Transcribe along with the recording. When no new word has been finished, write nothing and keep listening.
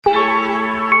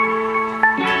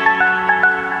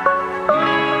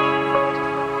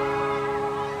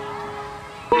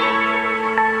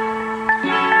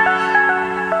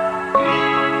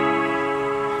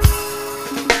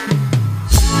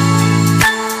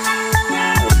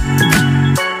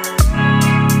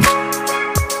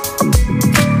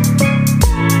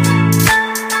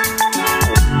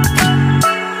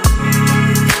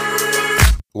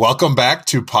Welcome back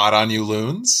to Pot on You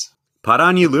Loons. Pot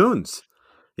on You Loons.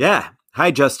 Yeah. Hi,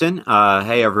 Justin.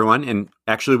 Hey, everyone. And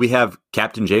actually, we have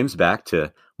Captain James back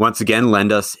to once again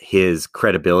lend us his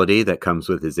credibility that comes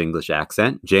with his English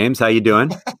accent. James, how you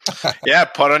doing? Yeah,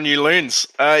 Pot on You Loons.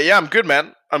 Yeah, I'm good,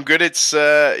 man. I'm good. It's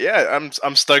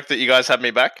I'm stoked that you guys have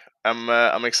me back.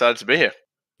 I'm excited to be here.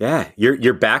 Yeah,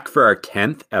 you're back for our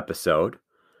 10th episode.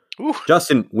 Ooh.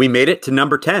 Justin, we made it to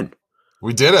number 10.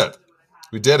 We did it.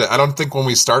 I don't think when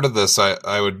we started this,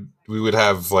 we would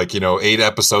have 8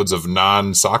 episodes of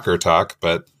non-soccer talk,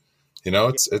 but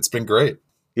it's been great.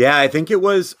 Yeah, I think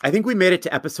we made it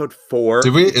to episode 4.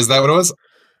 Did we? Is that what it was?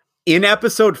 In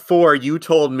episode 4, you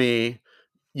told me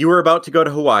you were about to go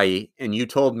to Hawaii, and you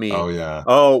told me,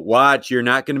 oh, watch, you're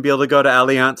not going to be able to go to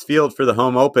Allianz Field for the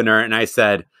home opener. And I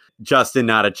said, Justin,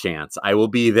 not a chance. I will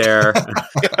be there.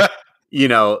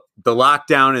 The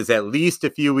lockdown is at least a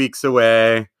few weeks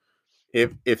away,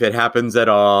 if it happens at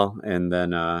all. And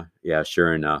then,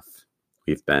 sure enough,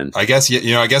 we've been. I guess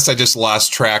I just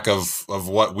lost track of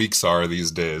what weeks are these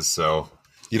days. So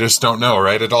you just don't know,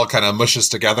 right? It all kind of mushes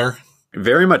together. It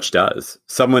very much does.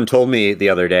 Someone told me the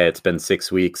other day it's been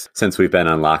 6 weeks since we've been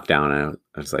on lockdown.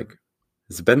 I was like,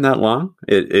 has it been that long?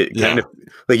 It kind of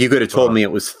like you could have told me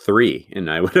it was 3 and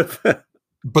I would have.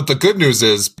 But the good news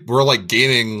is we're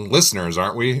gaining listeners,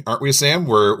 aren't we? Aren't we, Sam?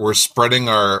 We're spreading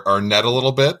our net a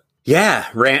little bit. Yeah,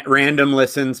 random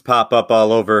listens pop up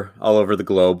all over the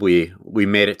globe. We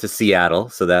made it to Seattle,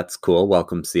 so that's cool.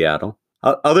 Welcome, Seattle.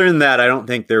 Other than that, I don't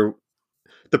think the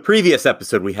previous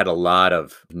episode, we had a lot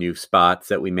of new spots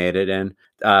that we made it in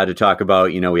to talk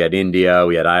about. We had India,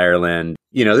 we had Ireland.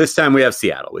 This time we have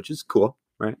Seattle, which is cool,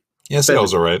 right? Yeah,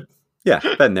 Seattle's all right. Yeah,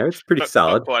 been there. It's pretty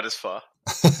solid. Not quite as far.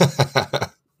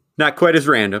 Not quite as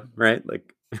random, right?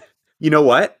 You know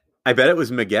what? I bet it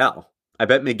was Miguel. I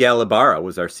bet Miguel Ibarra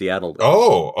was our Seattle.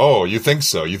 Oh, you think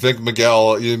so? You think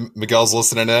Miguel's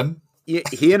listening in?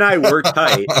 He and I were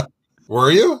tight. Were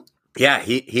you? Yeah,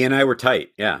 he and I were tight.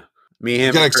 Yeah. Me,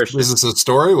 him, and Christian. Is this a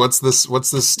story? What's this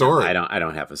story? No, I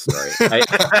don't have a story.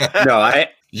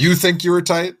 You think you were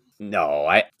tight? No,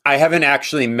 I haven't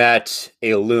actually met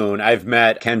a loon. I've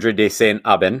met Kendra de Saint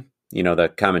Aben,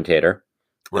 the commentator.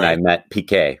 Right. And I met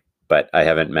PK, but I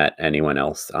haven't met anyone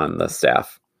else on the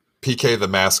staff. PK, the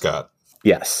mascot.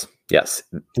 Yes.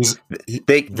 He's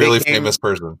a really famous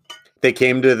person. They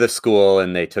came to the school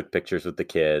and they took pictures with the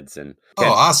kids. And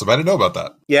awesome! I didn't know about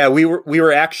that. Yeah, we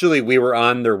were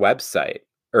on their website,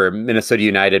 or Minnesota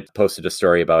United posted a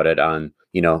story about it on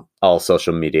all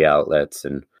social media outlets,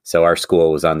 and so our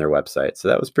school was on their website. So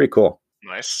that was pretty cool.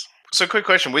 Nice. So, quick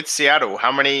question: with Seattle,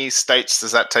 how many states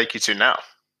does that take you to now?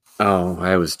 Oh,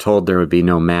 I was told there would be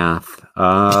no math.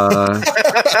 I'm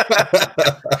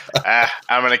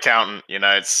an accountant.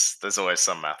 There's always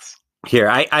some maths. Here,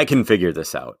 I can figure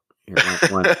this out. Here,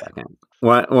 one second.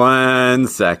 One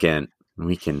second.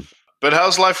 We can. But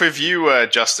how's life with you,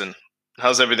 Justin?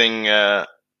 How's everything,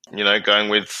 going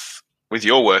with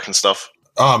your work and stuff?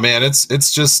 Oh man, it's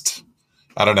just.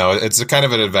 I don't know. It's a kind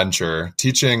of an adventure.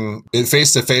 Teaching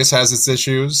face-to-face has its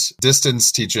issues. Distance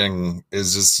teaching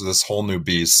is just this whole new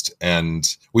beast. And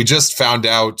we just found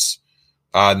out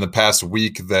in the past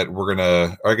week that we're going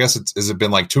to, or I guess has it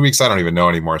been 2 weeks? I don't even know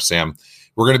anymore, Sam.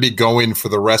 We're going to be going for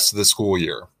the rest of the school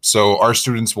year. So our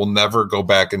students will never go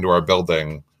back into our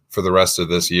building for the rest of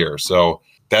this year. So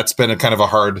that's been a kind of a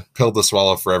hard pill to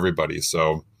swallow for everybody.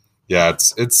 So yeah,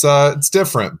 it's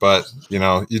different, but you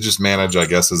just manage, I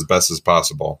guess, as best as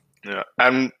possible. Yeah.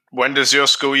 And when does your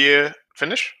school year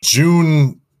finish?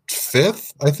 June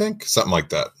 5th, I think, something like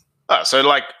that. Oh, so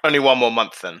only one more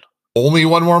month then. Only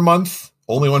one more month?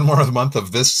 Only one more month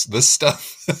of this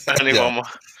stuff? Only one more.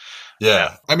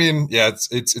 Yeah. I mean, yeah,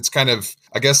 it's kind of,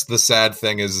 I guess the sad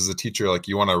thing is as a teacher,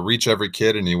 you want to reach every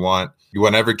kid and you want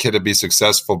every kid to be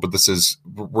successful, but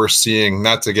we're seeing,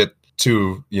 not to get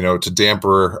to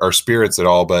damper our spirits at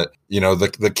all, but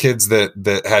the kids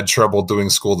that had trouble doing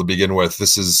school to begin with,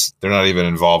 they're not even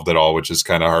involved at all, which is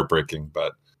kind of heartbreaking.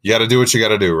 But you got to do what you got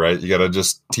to do, right? You got to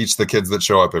just teach the kids that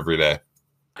show up every day.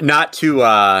 Not to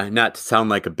sound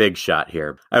like a big shot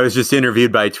here, I was just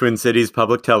interviewed by Twin Cities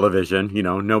Public Television.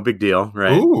 No big deal,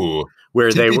 right? Ooh, where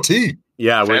TPT.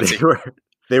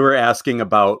 They were asking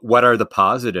about what are the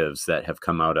positives that have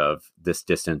come out of this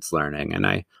distance learning, and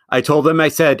I told them, I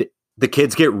said, the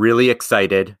kids get really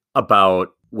excited about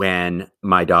when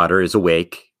my daughter is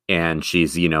awake and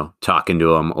she's, talking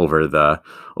to them over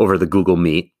the Google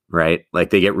Meet, right?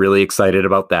 They get really excited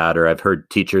about that. Or I've heard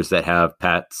teachers that have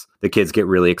pets, the kids get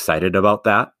really excited about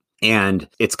that. And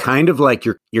it's kind of like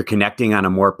you're connecting on a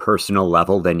more personal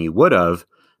level than you would have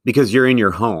because you're in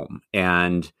your home.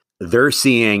 And they're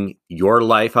seeing your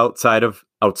life outside of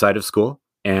school.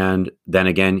 And then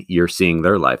again, you're seeing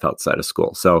their life outside of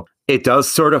school. So it does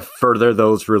sort of further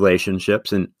those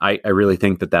relationships. And I really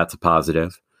think that that's a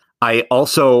positive. I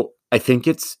think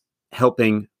it's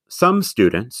helping some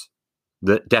students,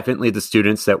 definitely the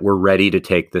students that were ready to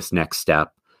take this next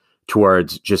step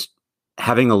towards just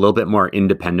having a little bit more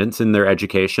independence in their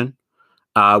education,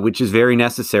 which is very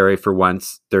necessary for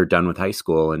once they're done with high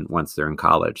school and once they're in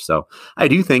college. So I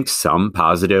do think some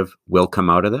positive will come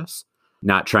out of this.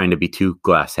 Not trying to be too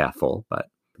glass half full, but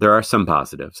there are some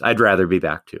positives. I'd rather be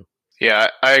back to. Yeah,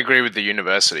 I agree with the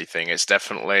university thing. It's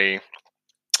definitely,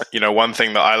 one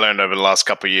thing that I learned over the last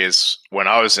couple of years when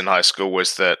I was in high school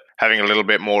was that having a little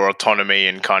bit more autonomy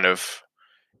and kind of,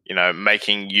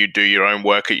 making you do your own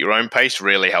work at your own pace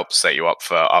really helps set you up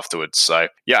for afterwards. So,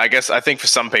 yeah, I think for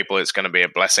some people it's going to be a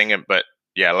blessing. But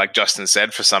yeah, like Justin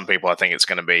said, for some people, I think it's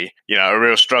going to be, a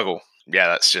real struggle. Yeah,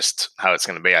 that's just how it's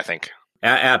going to be, I think.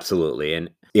 Absolutely.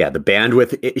 And yeah, the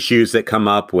bandwidth issues that come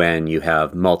up when you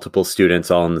have multiple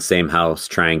students all in the same house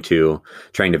trying to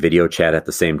video chat at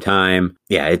the same time.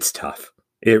 Yeah, it's tough.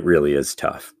 It really is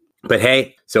tough. But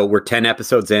hey, so we're 10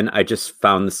 episodes in. I just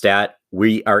found the stat.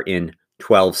 We are in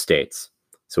 12 states.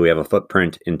 So we have a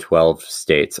footprint in 12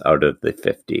 states out of the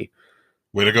 50.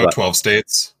 Way to go, 12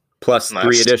 states. Plus nice.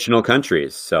 3 additional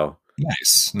countries. So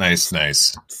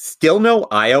Nice. Still no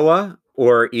Iowa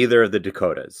or either of the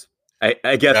Dakotas.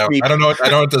 I guess I don't know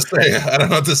what to say. I don't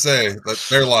know what to say. But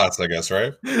there are lots, I guess,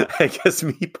 right? I guess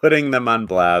me putting them on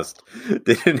blast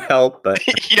didn't help, but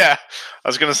yeah, I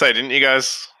was going to say, didn't you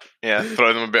guys? Yeah,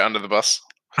 throw them a bit under the bus.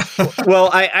 Well,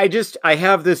 I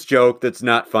have this joke that's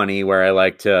not funny where I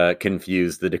like to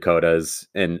confuse the Dakotas,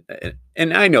 and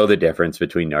I know the difference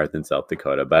between North and South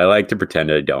Dakota, but I like to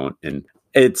pretend I don't, and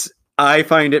I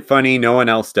find it funny. No one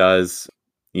else does.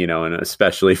 And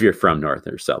especially if you're from North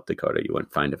or South Dakota, you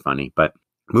wouldn't find it funny. But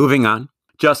moving on.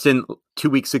 Justin, 2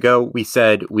 weeks ago, we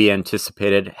said we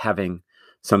anticipated having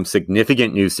some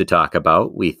significant news to talk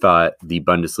about. We thought the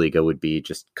Bundesliga would be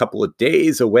just a couple of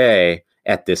days away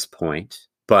at this point.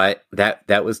 But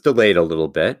that was delayed a little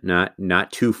bit,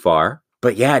 not too far.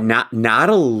 But yeah, not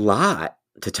a lot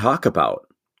to talk about.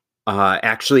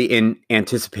 Actually, in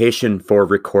anticipation for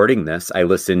recording this, I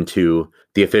listened to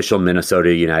the official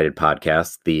Minnesota United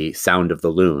podcast, The Sound of the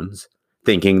Loons,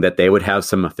 thinking that they would have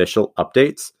some official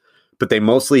updates, but they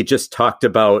mostly just talked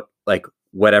about like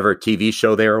whatever TV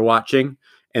show they were watching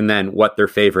and then what their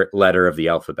favorite letter of the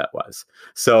alphabet was.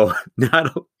 So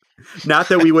not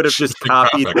that we would have just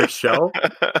copied the show.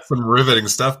 Some riveting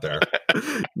stuff there.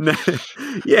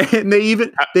 Yeah, and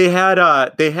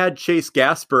they had Chase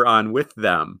Gasper on with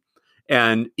them.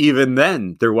 And even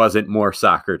then, there wasn't more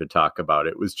soccer to talk about.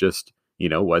 It was just,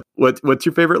 what's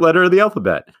your favorite letter of the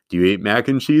alphabet? Do you eat mac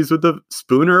and cheese with a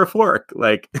spoon or a fork?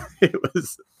 Like, it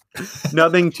was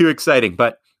nothing too exciting.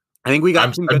 But I think we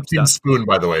got some good Team stuff. Spoon,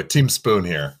 by the way. Team Spoon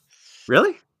here.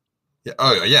 Really? Yeah.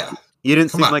 Oh, yeah. You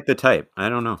didn't seem like the type. I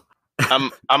don't know.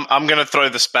 I'm gonna throw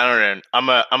the spanner in. I'm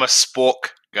a spork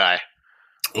guy.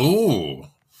 Ooh.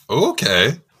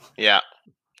 Okay. Yeah.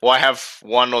 Well, I have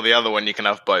one or the other one. You can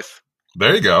have both.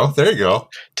 There you go.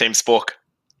 Team Spork.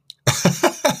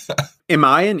 Am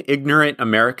I an ignorant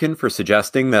American for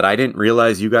suggesting that I didn't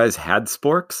realize you guys had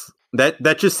sporks?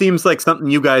 That just seems like something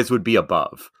you guys would be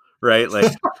above, right?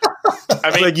 Like,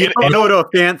 I mean, like you don't go to a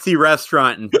fancy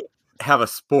restaurant and have a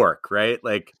spork, right?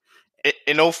 Like,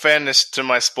 in all fairness to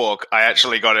my spork, I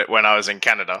actually got it when I was in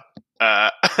Canada.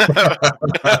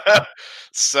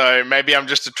 So maybe I'm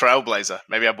just a trailblazer.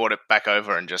 Maybe I brought it back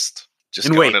over and just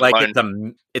and wait, like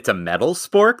it's a metal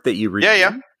spork that you read?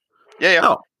 Yeah.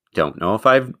 Oh, don't know if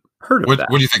I've heard of that.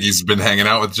 What do you think? He's been hanging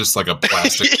out with just like a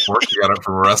plastic fork? He got it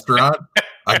from a restaurant.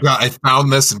 I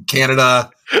found this in Canada.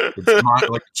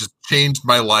 It just changed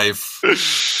my life.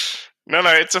 No,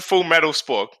 it's a full metal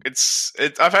spork.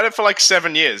 I've had it for like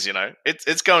 7 years.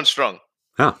 It's going strong.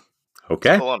 Huh.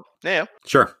 Okay. Yeah.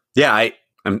 Sure. Yeah.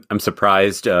 I'm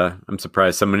surprised. I'm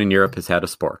surprised someone in Europe has had a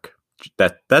spork.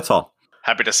 That's all.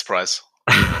 Happy to surprise.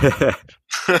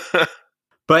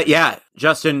 But yeah,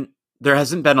 Justin, there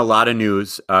hasn't been a lot of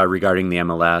news regarding the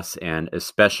MLS and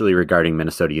especially regarding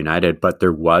Minnesota United, but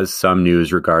there was some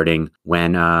news regarding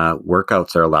when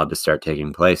workouts are allowed to start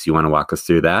taking place. You want to walk us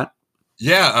through that?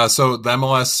 Yeah. So the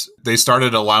MLS, they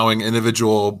started allowing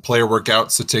individual player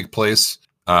workouts to take place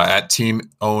at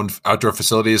team-owned outdoor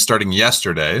facilities starting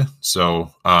yesterday.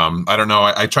 So I don't know.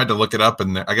 I tried to look it up,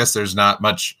 and I guess there's not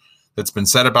much that's been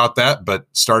said about that. But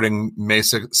starting May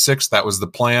 6th, that was the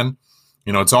plan.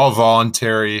 It's all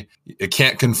voluntary. It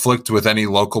can't conflict with any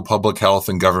local public health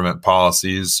and government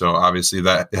policies. So obviously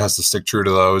that it has to stick true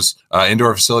to those.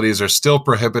 Indoor facilities are still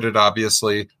prohibited,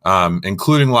 obviously,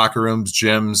 including locker rooms,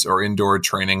 gyms, or indoor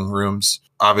training rooms,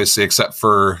 obviously, except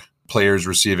for players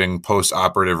receiving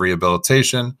post-operative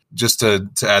rehabilitation. Just to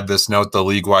add this note, the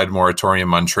league-wide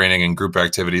moratorium on training and group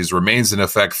activities remains in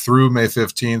effect through May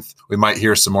 15th. We might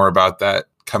hear some more about that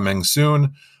coming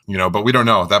soon, but we don't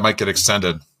know. That might get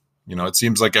extended. It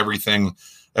seems like every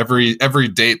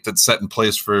date that's set in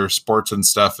place for sports and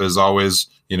stuff is always,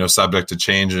 subject to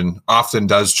change, and often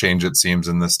does change, it seems,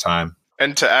 in this time.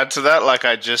 And to add to that, like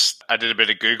I did a bit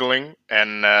of Googling,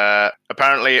 and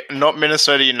apparently not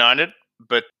Minnesota United,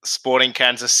 but Sporting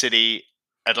Kansas City,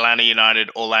 Atlanta United,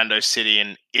 Orlando City,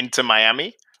 and Inter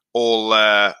Miami all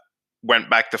went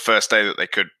back the first day that they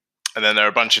could. And then there are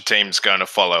a bunch of teams going to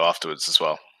follow afterwards as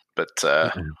well. But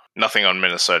nothing on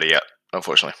Minnesota yet,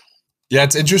 unfortunately. Yeah,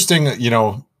 it's interesting.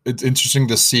 It's interesting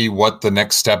to see what the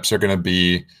next steps are going to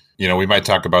be. We might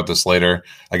talk about this later.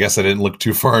 I guess I didn't look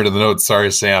too far into the notes. Sorry,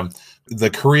 Sam. The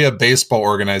Korea Baseball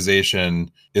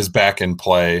Organization is back in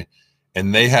play,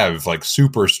 and they have like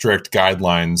super strict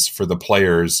guidelines for the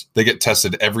players. They get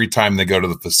tested every time they go to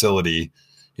the facility.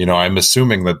 I'm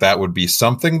assuming that would be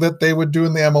something that they would do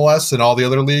in the MLS and all the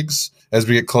other leagues as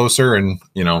we get closer and,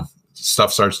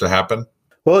 stuff starts to happen.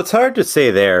 Well, it's hard to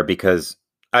say there because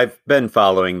I've been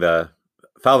following the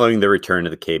return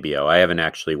of the KBO. I haven't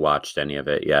actually watched any of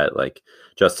it yet. Like,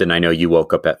 Justin, I know you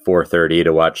woke up at 4:30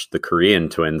 to watch the Korean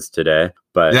Twins today,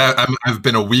 but yeah, I've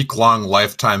been a week-long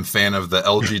lifetime fan of the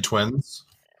LG Twins.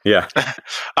 Yeah,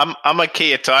 I'm a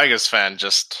Kia Tigers fan.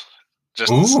 Just as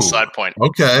a side point.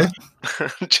 Okay.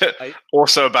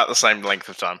 Also about the same length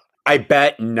of time. I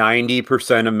bet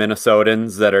 90% of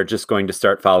Minnesotans that are just going to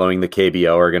start following the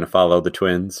KBO are going to follow the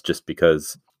Twins just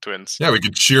because. Twins. Yeah, we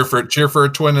could cheer for a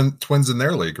Twins in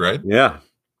their league, right? Yeah.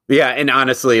 Yeah, and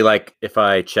honestly, like if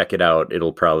I check it out,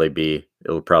 it'll probably be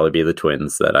the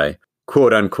Twins that I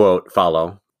quote unquote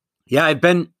follow. Yeah, I've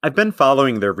been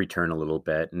following their return a little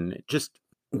bit, and just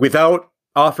without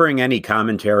offering any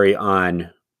commentary on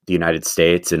the United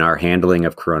States and our handling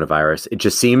of coronavirus, it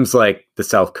just seems like the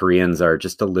South Koreans are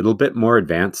just a little bit more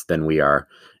advanced than we are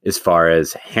as far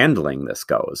as handling this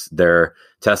goes. Their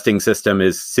testing system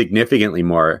is significantly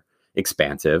more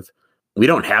expansive. We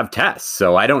don't have tests,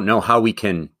 so I don't know how we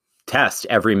can test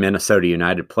every Minnesota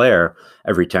United player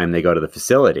every time they go to the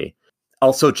facility.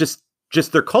 Also, just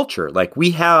their culture. Like,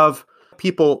 we have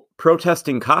people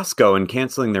protesting Costco and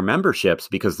canceling their memberships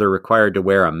because they're required to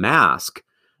wear a mask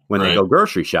when they go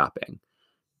grocery shopping,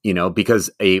 because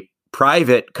a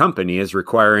private company is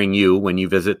requiring you, when you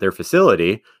visit their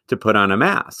facility, to put on a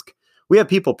mask. We have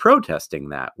people protesting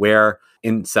that, where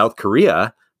in South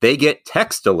Korea, they get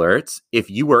text alerts if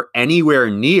you were anywhere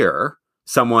near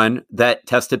someone that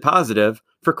tested positive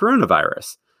for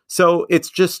coronavirus. So it's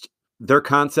just their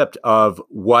concept of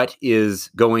what is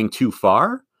going too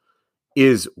far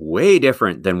is way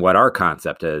different than what our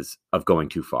concept is of going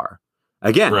too far.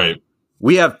 Again,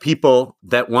 we have people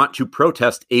that want to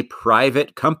protest a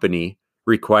private company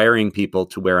requiring people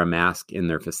to wear a mask in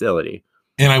their facility.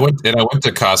 And I went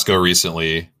to Costco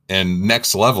recently, and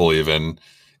next level, even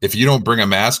if you don't bring a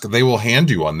mask, they will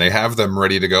hand you one. They have them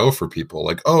ready to go for people.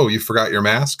 Like, oh, you forgot your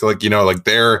mask? Like,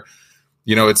 they're,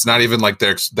 it's not even like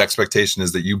the expectation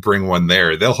is that you bring one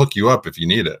there. They'll hook you up if you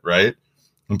need it, right?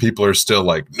 And people are still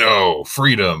like, no,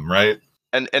 freedom, right?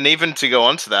 And even to go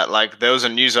on to that, like, there was a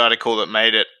news article that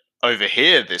made it over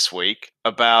here this week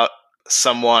about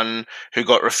someone who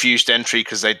got refused entry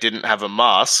because they didn't have a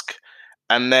mask.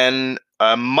 And then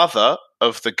a mother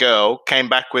of the girl came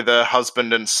back with her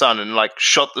husband and son and like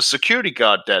shot the security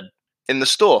guard dead in the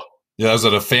store. Yeah, that was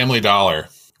at a Family Dollar.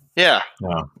 Yeah.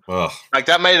 Ugh. Like,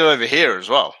 that made it over here as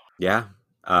well. Yeah.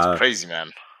 It's crazy, man.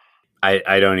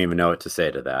 I don't even know what to say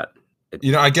to that.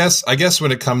 I guess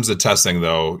when it comes to testing,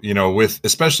 though,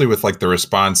 especially with like the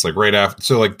response, like right after,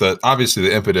 so like obviously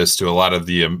the impetus to a lot of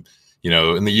the, in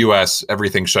the U.S.,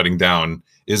 everything shutting down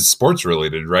is sports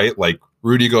related, right? Like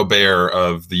Rudy Gobert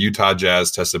of the Utah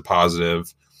Jazz tested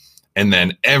positive, and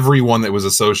then everyone that was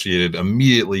associated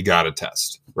immediately got a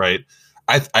test, right?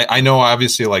 I know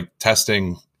obviously like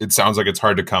testing, it sounds like it's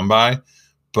hard to come by,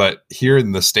 but here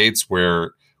in the States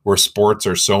where sports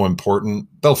are so important,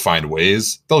 they'll find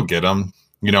ways, they'll get them.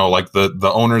 Like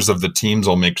the owners of the teams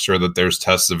will make sure that there's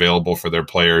tests available for their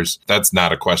players. That's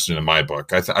not a question in my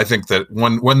book. I think that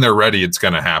when they're ready, it's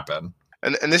going to happen.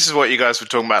 And this is what you guys were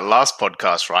talking about last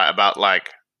podcast, right? About like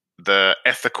the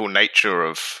ethical nature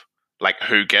of like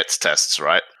who gets tests,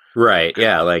 right? Right.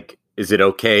 Yeah. Like, is it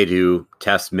okay to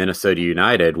test Minnesota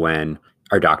United when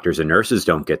Our doctors and nurses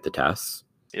don't get the tests.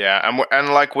 Yeah, and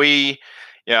like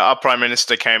our prime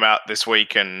minister came out this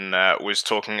week and was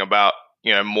talking about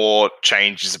more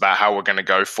changes about how we're going to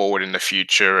go forward in the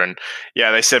future. And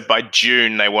they said by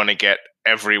June they want to get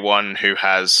everyone who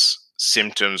has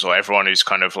symptoms or everyone who's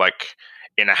kind of like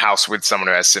in a house with someone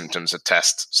who has symptoms a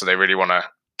test. So they really want to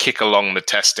kick along the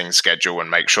testing schedule and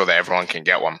make sure that everyone can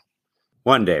get one.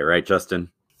 One day, right,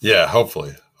 Justin? Yeah,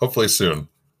 hopefully soon.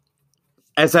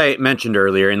 As I mentioned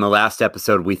earlier, in the last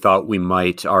episode, we thought we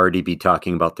might already be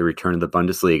talking about the return of the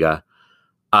Bundesliga.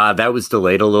 That was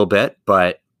delayed a little bit,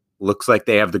 but looks like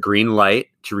they have the green light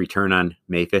to return on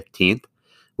May 15th,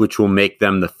 which will make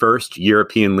them the first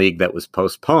European league that was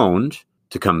postponed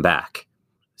to come back.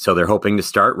 So they're hoping to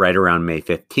start right around May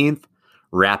 15th,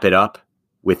 wrap it up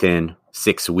within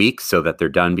 6 weeks so that they're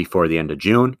done before the end of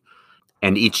June.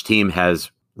 And each team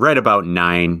has right about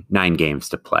nine games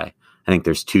to play. I think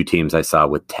there's 2 teams I saw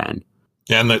with 10.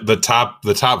 Yeah, and the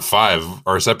top 5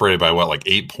 are separated by what,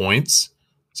 8 points?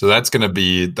 So that could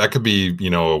be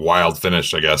a wild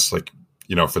finish, I guess, for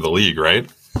the league, right?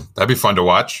 That'd be fun to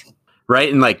watch.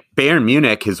 Right, and Bayern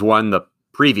Munich has won the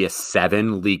previous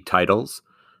 7 league titles.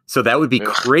 So that would be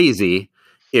crazy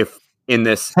if in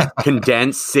this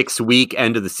condensed 6-week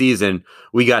end of the season,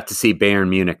 we got to see Bayern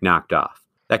Munich knocked off.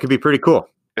 That could be pretty cool.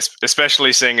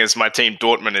 Especially seeing as my team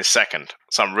Dortmund is second.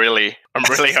 So I'm really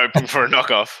hoping for a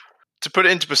knockoff. To put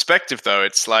it into perspective, though,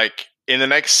 it's like in the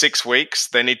next 6 weeks,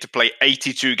 they need to play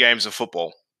 82 games of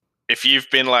football. If you've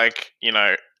been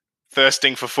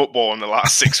thirsting for football in the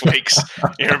last 6 weeks,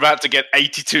 you're about to get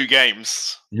 82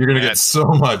 games. You're going to get so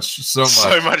much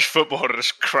football to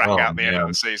just crack out the end of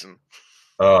the season.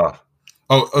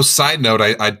 Side note,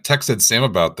 I texted Sam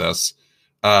about this.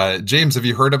 James, have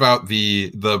you heard about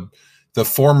the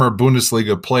former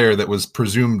Bundesliga player that was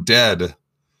presumed dead?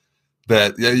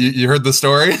 You heard the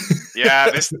story?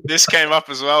 Yeah, this came up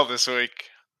as well this week.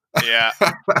 Yeah,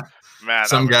 man.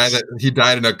 Some guy that he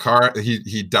died in a car.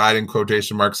 He died in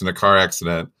quotation marks in a car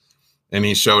accident, and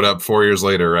he showed up 4 years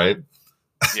later, right?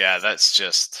 Yeah, that's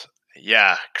just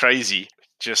crazy.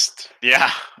 Just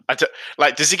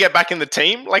does he get back in the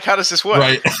team? How does this work?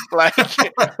 Right.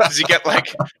 Does he get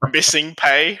missing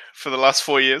pay for the last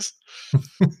 4 years?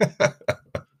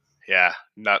 Yeah,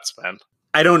 nuts, man.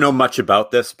 I don't know much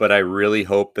about this, but I really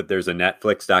hope that there's a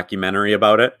Netflix documentary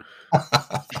about it.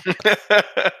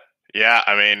 Yeah,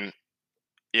 I mean,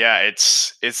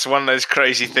 it's one of those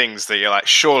crazy things that you're like,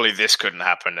 surely this couldn't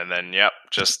happen, and then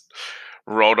just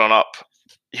rolled on up.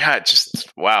 Yeah,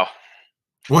 just wow.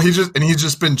 Well, he's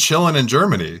just been chilling in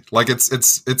Germany.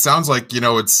 It sounds like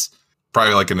it's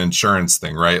probably an insurance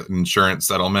thing, right? An insurance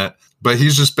settlement. But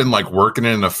he's just been working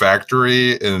in a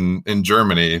factory in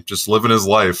Germany, just living his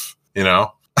life.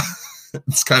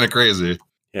 It's kind of crazy.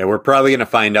 Yeah, we're probably going to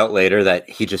find out later that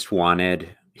he just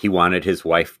wanted his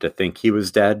wife to think he was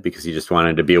dead because he just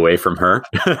wanted to be away from her.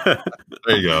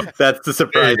 There you go. That's the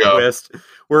surprise twist.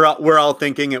 We're all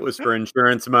thinking it was for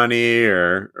insurance money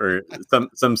or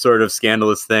some sort of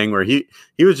scandalous thing where he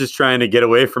was just trying to get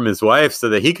away from his wife so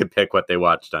that he could pick what they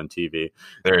watched on TV.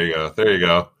 There you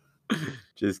go.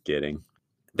 Just kidding.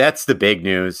 That's the big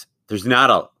news. There's not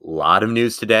a lot of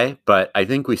news today, but I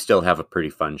think we still have a pretty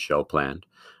fun show planned.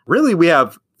 Really, we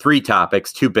have 3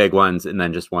 topics, 2 big ones, and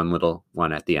then just one little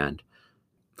one at the end.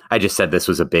 I just said this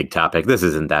was a big topic. This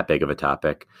isn't that big of a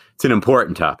topic. It's an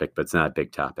important topic, but it's not a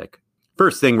big topic.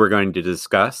 First thing we're going to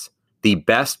discuss, the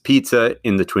best pizza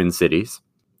in the Twin Cities.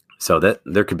 So that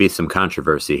there could be some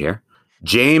controversy here.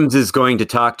 James is going to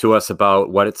talk to us about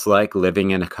what it's like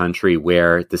living in a country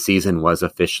where the season was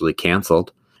officially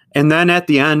canceled. And then at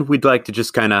the end, we'd like to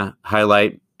just kind of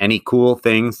highlight any cool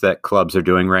things that clubs are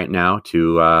doing right now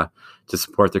to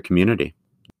support their community.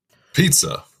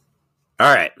 Pizza.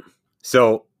 All right.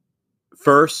 So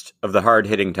first of the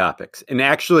hard-hitting topics. And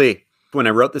actually, when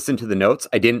I wrote this into the notes,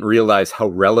 I didn't realize how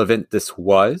relevant this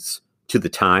was to the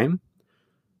time.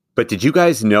 But did you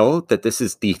guys know that this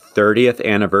is the 30th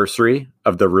anniversary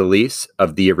of the release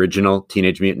of the original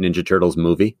Teenage Mutant Ninja Turtles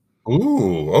movie?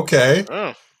 Ooh, okay.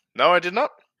 Oh, no, I did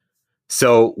not.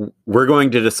 So we're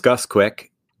going to discuss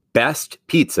quick best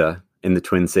pizza in the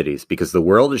Twin Cities because the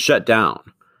world is shut down,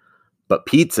 but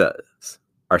pizzas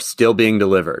are still being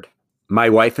delivered. My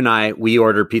wife and I, we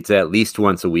order pizza at least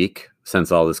once a week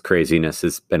since all this craziness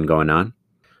has been going on.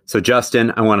 So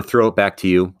Justin, I want to throw it back to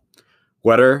you.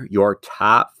 What are your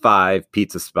top 5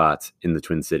 pizza spots in the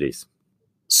Twin Cities?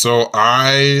 So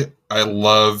I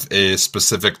love a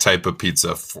specific type of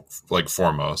pizza,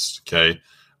 foremost. Okay,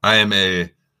 I am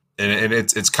and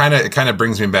it kind of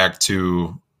brings me back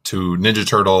to Ninja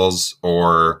Turtles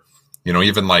or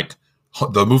even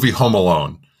the movie Home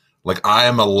Alone. Like, I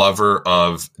am a lover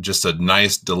of just a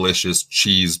nice, delicious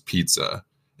cheese pizza.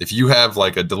 If you have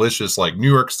like a delicious, like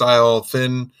New York style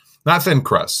not thin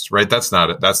crust, right? That's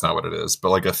not it. That's not what it is. But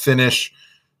like a thinnish,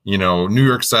 New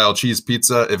York style cheese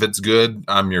pizza. If it's good,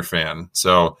 I'm your fan.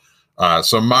 So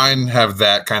mine have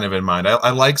that kind of in mind. I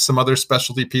like some other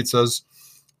specialty pizzas,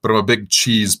 but I'm a big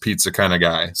cheese pizza kind of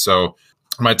guy. So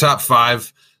my top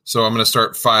 5. So I'm going to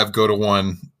start 5, go to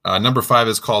 1. Number 5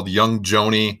 is called Young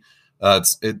Joni.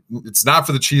 It's not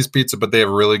for the cheese pizza, but they have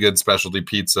really good specialty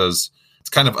pizzas. It's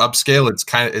kind of upscale.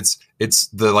 It's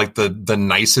the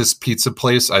nicest pizza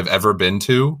place I've ever been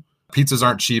to. Pizzas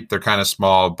aren't cheap. They're kind of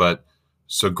small, but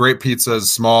so great pizzas,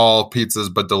 small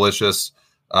pizzas, but delicious.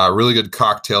 Really good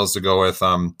cocktails to go with.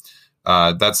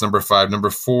 That's number 5. Number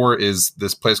 4 is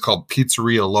this place called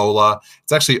Pizzeria Lola.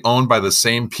 It's actually owned by the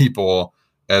same people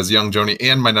as Young Joni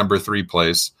and my number 3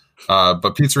 place. But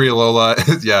Pizzeria Lola,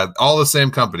 yeah, all the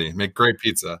same company, make great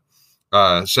pizza.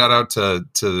 Shout out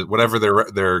to whatever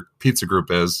their pizza group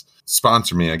is.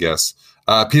 Sponsor me, I guess.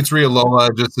 Pizzeria Lola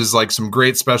just is like some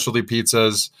great specialty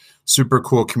pizzas, super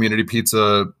cool community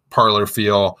pizza parlor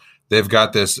feel. They've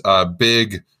got this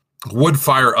big wood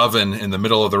fire oven in the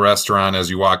middle of the restaurant. As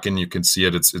you walk in, you can see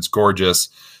it. It's gorgeous.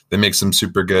 They make some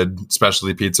super good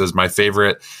specialty pizzas. My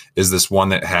favorite is this one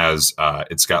that has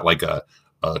it's got like a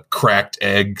cracked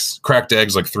eggs,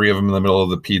 like 3 of them in the middle of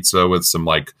the pizza with some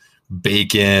like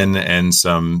bacon and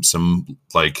some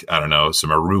like, I don't know, some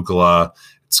arugula.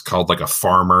 It's called like a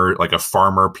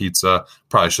farmer pizza.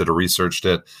 Probably should have researched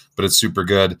it, but it's super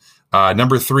good.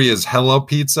 Number 3 is Hello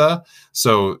Pizza.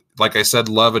 So like I said,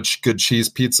 love a good cheese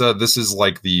pizza. This is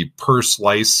like the per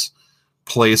slice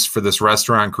place for this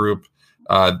restaurant group.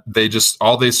 All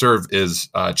they serve is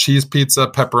cheese pizza,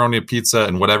 pepperoni pizza,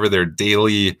 and whatever their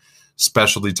daily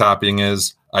specialty topping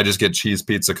is. I just get cheese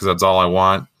pizza because that's all I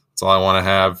want. That's all I want to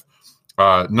have.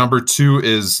 Number 2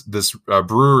 is this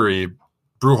brew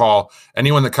hall.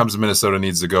 Anyone that comes to Minnesota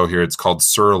needs to go here. It's called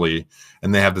Surly,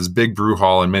 and they have this big brew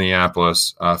hall in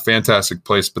Minneapolis. Fantastic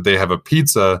place, but they have a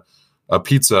pizza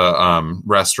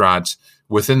restaurant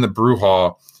within the brew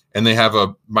hall, and they have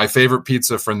my favorite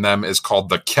pizza from them is called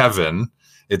the Kevin.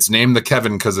 It's named the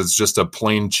Kevin because it's just a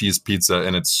plain cheese pizza,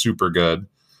 and it's super good.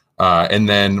 And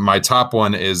then my top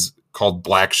one is called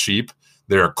Black Sheep.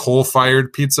 They're a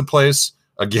coal-fired pizza place.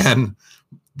 Again,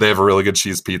 they have a really good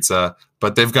cheese pizza,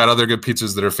 but they've got other good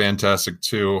pizzas that are fantastic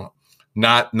too.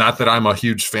 Not that I'm a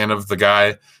huge fan of the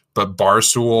guy, but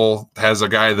Barstool has a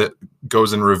guy that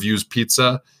goes and reviews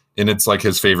pizza, and it's like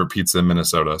his favorite pizza in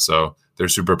Minnesota. So they're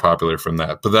super popular from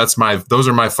that. But those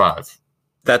are my 5.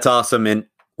 That's awesome. And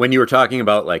when you were talking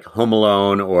about like Home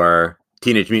Alone or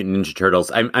Teenage Mutant Ninja Turtles,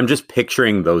 I'm just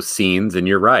picturing those scenes, and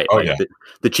you're right. Oh, like yeah.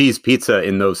 The cheese pizza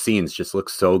in those scenes just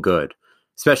looks so good,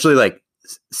 especially like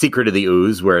Secret of the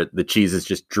Ooze, where the cheese is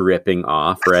just dripping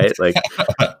off, right? Like,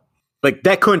 like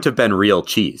that couldn't have been real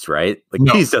cheese, right? Like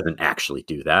No. Cheese doesn't actually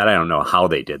do that. I don't know how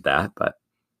they did that, but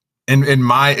in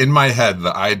my head,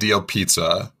 the ideal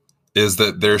pizza is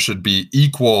that there should be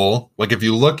equal. Like if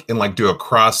you look and like do a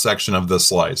cross section of the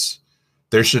slice,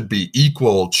 there should be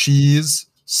equal cheese,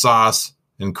 sauce,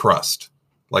 and crust.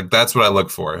 Like that's what I look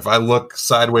for. If I look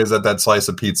sideways at that slice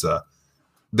of pizza,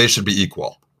 they should be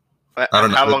equal. I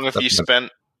don't know. How long have you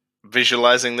spent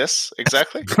visualizing this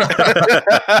exactly?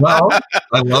 Well,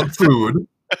 I love food,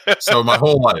 so my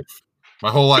whole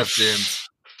life, James.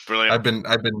 Brilliant.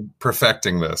 I've been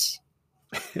perfecting this.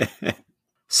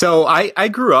 So I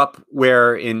grew up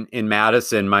where in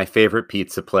Madison, my favorite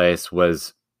pizza place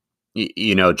was,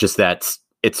 just that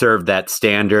it served that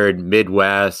standard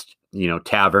Midwest,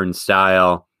 tavern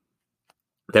style,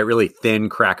 that really thin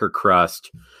cracker crust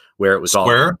where it was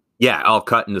Square? all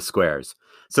cut into squares.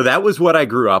 So that was what I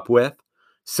grew up with.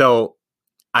 So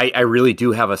I really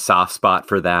do have a soft spot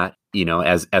for that,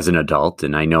 as an adult.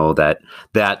 And I know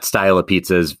that style of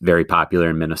pizza is very popular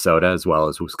in Minnesota as well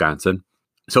as Wisconsin.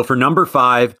 So for number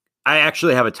 5, I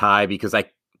actually have a tie because I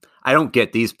don't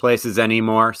get these places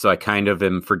anymore. So I kind of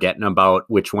am forgetting about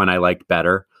which one I liked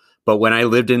better. But when I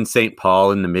lived in St.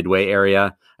 Paul in the Midway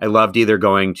area, I loved either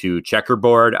going to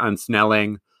Checkerboard on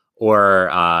Snelling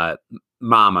or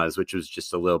Mama's, which was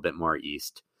just a little bit more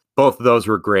east. Both of those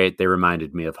were great. They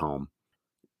reminded me of home.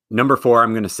 Number 4,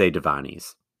 I'm going to say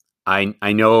Devani's.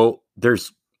 I know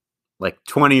there's like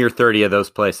 20 or 30 of those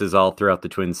places all throughout the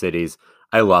Twin Cities.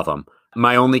 I love them.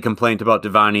 My only complaint about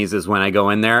Devani's is when I go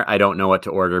in there, I don't know what to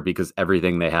order because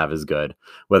everything they have is good,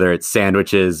 whether it's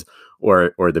sandwiches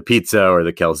or the pizza or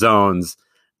the calzones.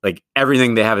 Like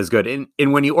everything they have is good.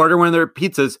 And when you order one of their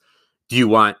pizzas, do you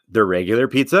want their regular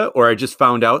pizza? Or I just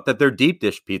found out that their deep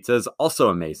dish pizza is also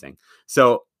amazing.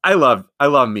 So I love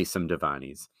me some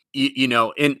Devani's.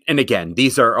 and again,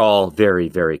 these are all very,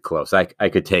 very close. I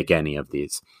could take any of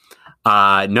these.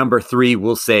 Number 3,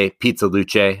 we'll say Pizza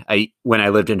Luce. When I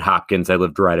lived in Hopkins, I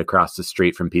lived right across the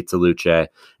street from Pizza Luce, and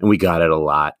we got it a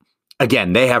lot.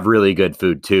 Again, they have really good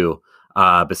food too,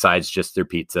 besides just their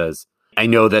pizzas. I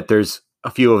know that there's a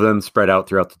few of them spread out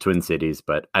throughout the Twin Cities,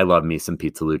 but I love me some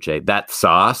Pizza Luce. That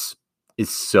sauce is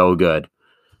so good.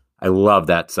 I love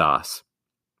that sauce.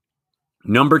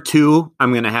 Number 2,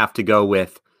 I'm going to have to go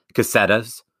with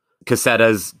Casetta's.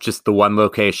 Casetta's just the one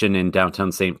location in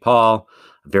downtown St. Paul,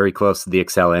 very close to the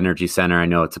Excel Energy Center. I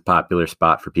know it's a popular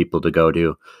spot for people to go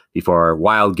to before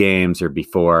wild games or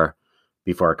before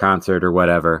a concert or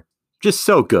whatever. Just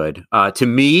so good. To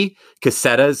me,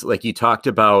 Casetta's, like you talked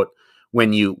about,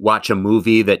 when you watch a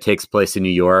movie that takes place in New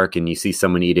York and you see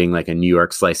someone eating like a New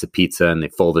York slice of pizza and they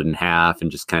fold it in half and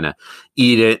just kind of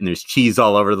eat it and there's cheese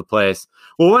all over the place.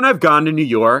 Well, when I've gone to New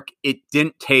York, it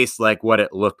didn't taste like what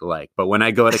it looked like. But when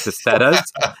I go to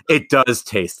Casetta's, it does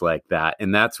taste like that.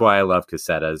 And that's why I love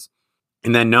Casetta's.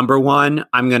 And then number 1,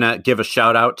 I'm going to give a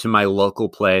shout out to my local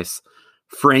place,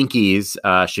 Frankie's,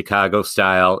 Chicago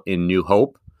style in New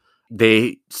Hope.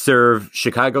 They serve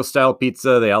Chicago style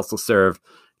pizza. They also serve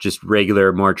just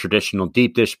regular, more traditional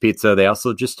deep dish pizza. They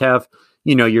also just have,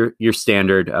 your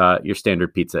standard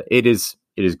pizza. It is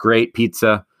great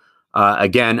pizza.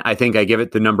 Again, I think I give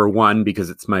it the number 1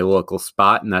 because it's my local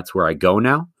spot and that's where I go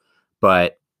now.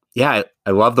 But yeah,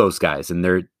 I love those guys. And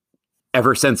they're,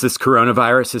 ever since this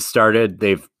coronavirus has started,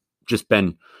 they've just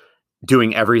been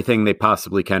doing everything they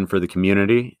possibly can for the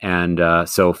community. And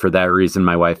so for that reason,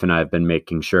 my wife and I have been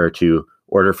making sure to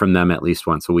order from them at least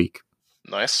once a week.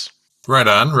 Nice. Right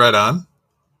on.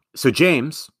 So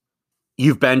James,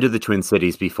 you've been to the Twin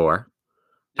Cities before.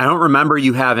 I don't remember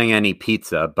you having any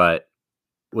pizza, but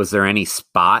was there any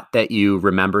spot that you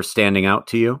remember standing out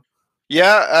to you?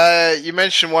 Yeah, you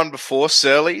mentioned one before,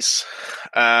 Surly's.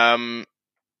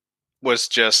 Was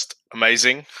just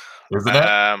amazing. Isn't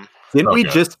it? Didn't we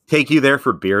just take you there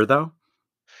for beer, though?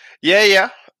 Yeah.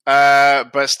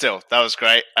 But still, that was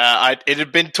great. It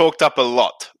had been talked up a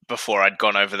lot before I'd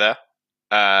gone over there.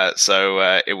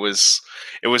 So it was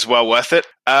well worth it.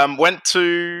 We went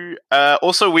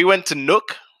to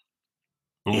Nook.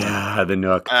 Ooh. Yeah, the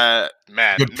Nook.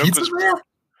 Man, Good Nook pizza was there?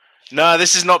 No,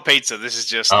 this is not pizza. This is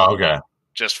just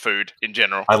just food in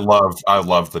general. I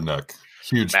love the Nook.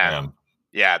 Huge fan.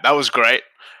 Yeah, that was great.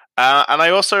 And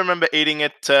I also remember eating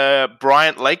at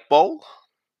Bryant Lake Bowl,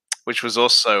 which was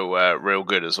also real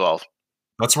good as well.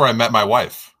 That's where I met my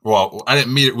wife. Well, I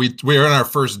didn't meet her. We were on our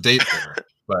first date there.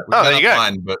 But we there you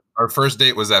go. But our first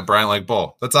date was at Bryant Lake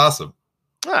Bowl. That's awesome.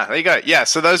 Ah, there you go. Yeah,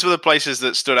 so those were the places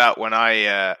that stood out when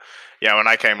I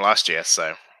came last year.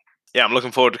 So yeah, I'm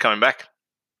looking forward to coming back.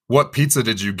 What pizza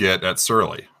did you get at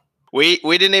Surly? We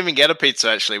didn't even get a pizza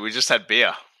actually. We just had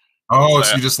beer. Oh,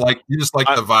 so you just like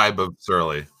the vibe of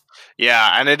Surly.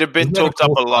 Yeah, and it had been talked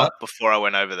up a lot before I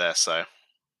went over there. So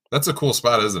that's a cool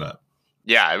spot, isn't it?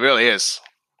 Yeah, it really is.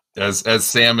 As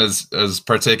Sam is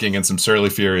partaking in some Surly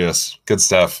Furious, good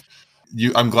stuff.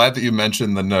 I'm glad that you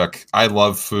mentioned the Nook. I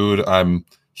love food. I'm a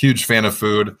huge fan of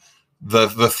food. The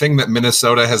thing that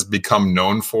Minnesota has become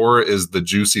known for is the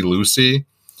Juicy Lucy.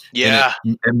 Yeah,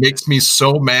 it makes me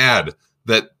so mad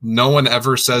that no one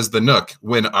ever says the Nook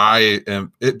when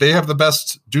they have the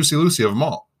best Juicy Lucy of them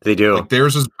all. They do. Like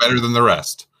theirs is better than the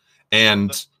rest,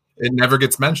 and it never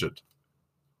gets mentioned.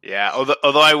 Yeah,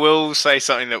 although I will say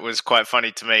something that was quite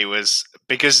funny to me was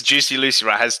because Juicy Lucy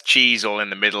has cheese all in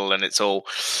the middle and it's all,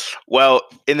 well,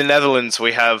 in the Netherlands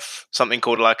we have something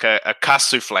called like a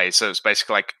kaas soufflé, so it's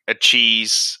basically like a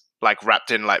cheese like wrapped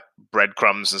in like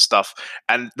breadcrumbs and stuff,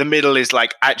 and the middle is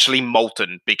like actually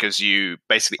molten because you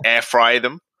basically air fry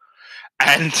them.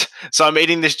 And so I'm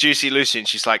eating this Juicy Lucy and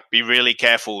she's like, be really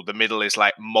careful, the middle is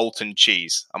like molten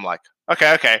cheese. I'm like,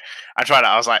 okay. I tried it.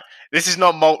 I was like, this is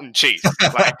not molten cheese.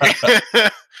 Like,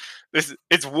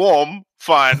 it's warm,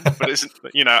 fine, but it's,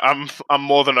 I'm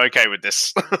more than okay with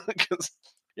this because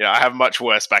I have much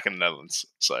worse back in the Netherlands.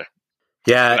 So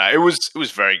yeah, it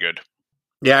was very good.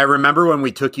 Yeah, I remember when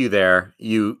we took you there,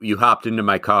 you hopped into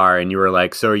my car and you were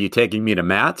like, so are you taking me to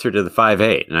Matt's or to the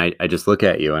 5-8? And I just look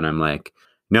at you and I'm like,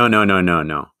 no.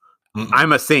 Mm-mm.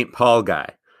 I'm a St. Paul guy.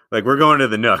 Like, we're going to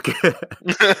the Nook.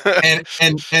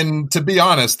 and to be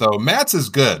honest, though, Matt's is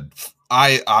good.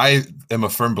 I am a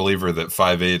firm believer that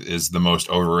 5-8 is the most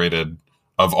overrated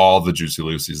of all the Juicy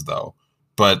Lucy's, though.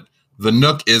 But the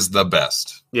Nook is the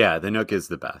best. Yeah, the Nook is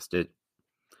the best.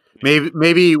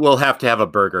 Maybe we'll have to have a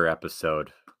burger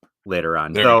episode later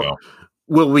on. There you go.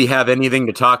 Will we have anything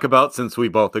to talk about since we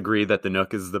both agree that the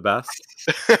Nook is the best?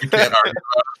 You can't argue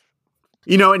about it.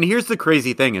 And here's the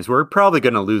crazy thing is we're probably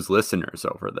going to lose listeners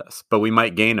over this, but we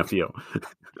might gain a few.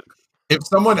 If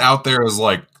someone out there is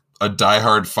like a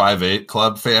diehard 5'8"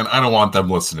 club fan, I don't want them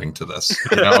listening to this.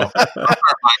 Those are my kind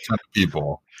of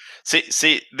people.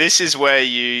 See, this is where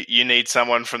you need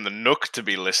someone from the Nook to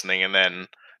be listening, and then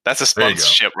that's a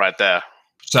sponsorship right there.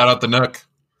 Shout out the Nook.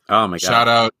 Oh my God. Shout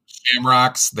out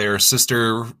Shamrocks, their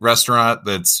sister restaurant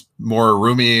that's more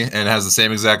roomy and has the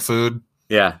same exact food.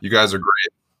 Yeah. You guys are great.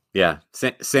 Yeah.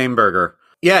 Same burger.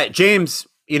 Yeah. James,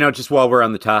 just while we're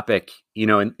on the topic,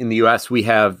 in the US, we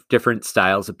have different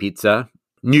styles of pizza.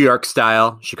 New York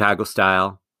style, Chicago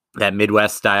style, that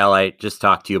Midwest style I just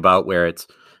talked to you about where it's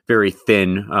very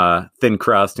thin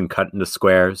crust and cut into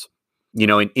squares.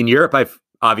 In Europe, I've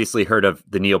obviously heard of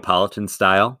the Neapolitan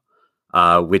style,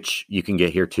 which you can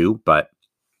get here too. But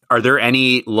are there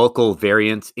any local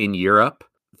variants in Europe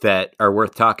that are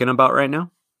worth talking about right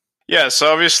now? Yeah,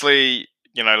 so obviously,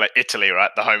 like Italy,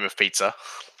 right? The home of pizza.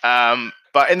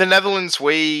 But in the Netherlands,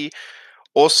 we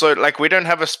also, we don't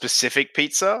have a specific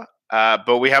pizza,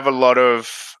 but we have a lot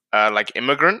of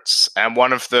immigrants, and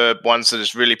one of the ones that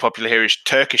is really popular here is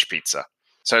Turkish pizza.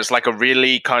 So it's like a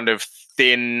really kind of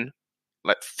thin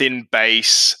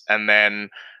base, and then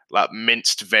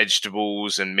minced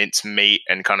vegetables and minced meat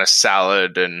and kind of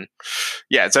salad, and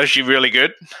it's actually really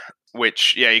good.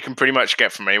 Which you can pretty much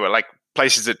get from anywhere. Like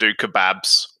places that do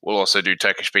kebabs will also do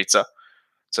Turkish pizza.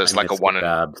 So it's like a one.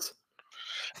 Kebabs.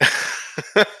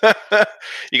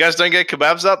 You guys don't get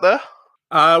kebabs out there?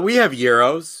 We have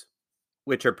gyros,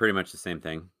 which are pretty much the same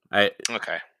thing.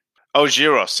 Okay. Oh,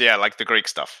 gyros, like the Greek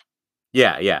stuff.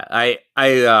 Yeah. I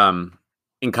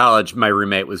in college, my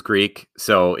roommate was Greek,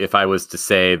 so if I was to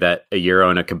say that a gyro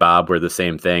and a kebab were the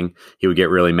same thing, he would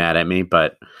get really mad at me.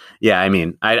 But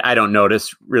I don't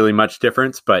notice really much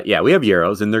difference. But yeah, we have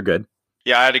gyros and they're good.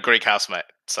 Yeah, I had a Greek housemate,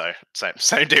 so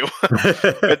same deal.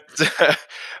 But,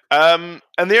 and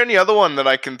the only other one that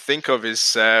I can think of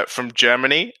is from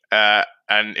Germany.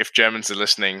 And if Germans are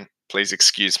listening, please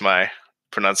excuse my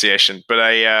pronunciation. But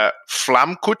a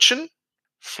Flammkuchen,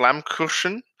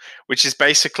 which is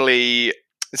basically,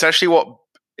 it's actually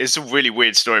it's a really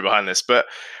weird story behind this. But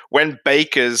when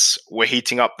bakers were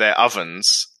heating up their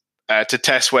ovens to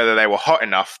test whether they were hot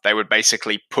enough, they would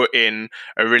basically put in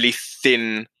a really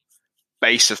thin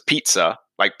base of pizza,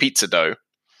 like pizza dough,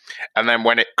 and then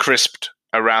when it crisped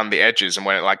around the edges and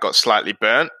when it got slightly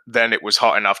burnt, then it was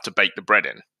hot enough to bake the bread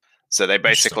in. So they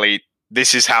basically,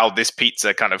 this is how this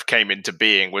pizza kind of came into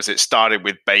being. Was it started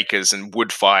with bakers and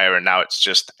wood fire, and now it's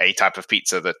just a type of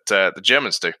pizza that the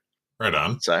Germans do. Right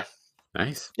on. So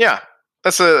nice. Yeah,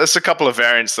 that's a couple of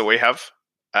variants that we have.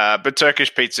 But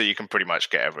Turkish pizza you can pretty much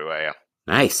get everywhere. Yeah.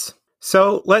 Nice.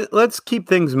 So let's keep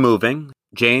things moving.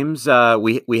 James,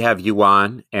 we have you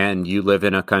on, and you live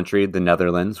in a country, the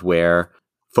Netherlands, where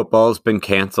football's been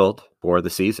canceled for the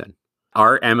season.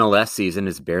 Our MLS season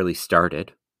has barely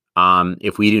started.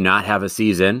 If we do not have a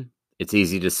season, it's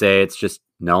easy to say it's just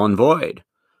null and void.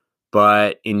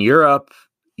 But in Europe,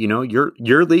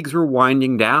 your leagues are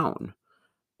winding down.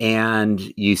 And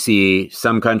you see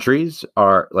some countries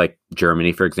are, like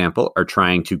Germany, for example, are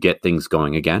trying to get things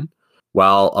going again,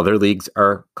 while other leagues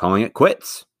are calling it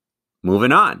quits.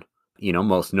 Moving on,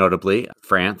 most notably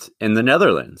France and the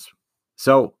Netherlands.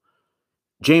 So,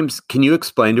 James, can you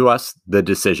explain to us the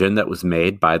decision that was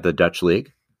made by the Dutch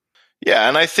league? Yeah,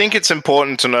 and I think it's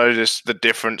important to notice the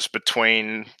difference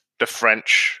between the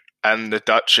French and the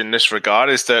Dutch in this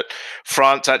regard is that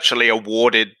France actually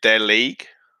awarded their league.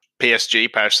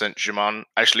 PSG, Paris Saint-Germain,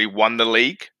 actually won the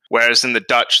league, whereas in the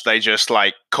Dutch, they just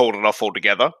called it off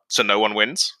altogether, so no one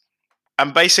wins.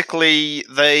 And basically,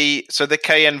 the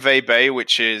KNVB,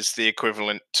 which is the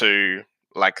equivalent to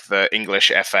the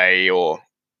English FA or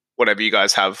whatever you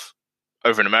guys have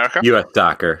over in America. US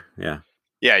soccer, yeah.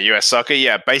 Yeah, US soccer,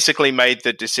 yeah. Basically made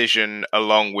the decision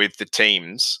along with the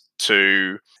teams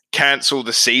to cancel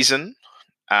the season,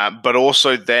 but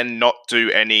also then not do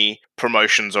any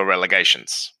promotions or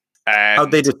relegations. And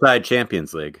how'd they decide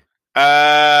Champions League?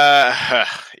 Yeah.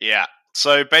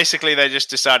 So basically, they just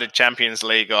decided Champions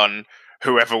League on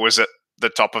whoever was at the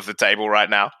top of the table right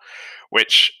now,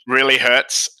 which really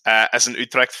hurts as an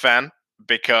Utrecht fan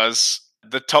because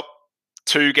the top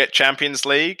two get Champions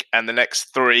League and the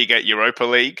next three get Europa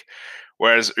League,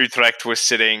 whereas Utrecht was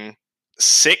sitting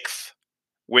sixth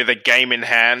with a game in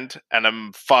hand and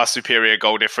a far superior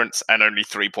goal difference and only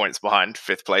 3 points behind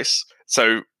fifth place.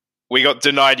 So we got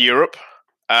denied Europe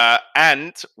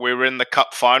and we were in the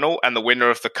cup final, and the winner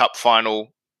of the cup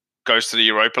final goes to the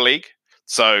Europa League.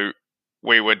 So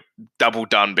we were double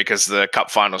done because the cup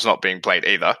final's not being played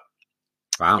either.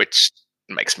 Wow. Which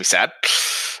makes me sad.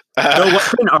 So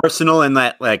wasn't Arsenal in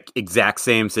that like exact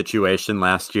same situation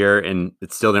last year, and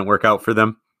it still didn't work out for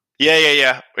them?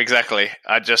 Yeah, exactly.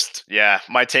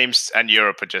 My teams and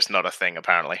Europe are just not a thing.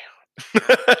 Apparently,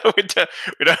 we don't,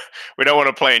 we don't, we don't want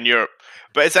to play in Europe.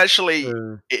 But it's actually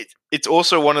it's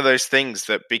also one of those things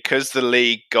that because the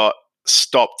league got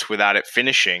stopped without it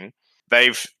finishing,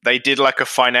 they did like a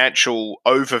financial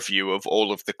overview of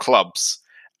all of the clubs,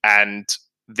 and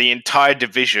the entire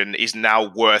division is now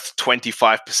worth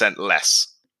 25% less,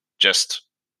 just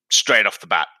straight off the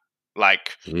bat.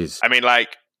 Like, Jeez. I mean,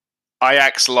 like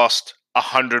Ajax lost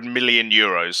 100 million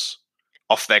euros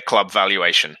off their club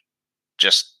valuation,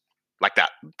 just like that.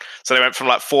 So they went from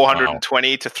like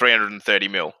 420 to 330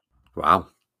 mil. Wow.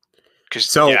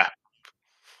 So, yeah.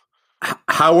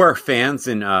 How are fans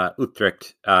in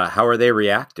Utrecht? How are they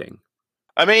reacting?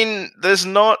 I mean, there's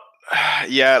not.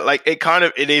 Yeah, like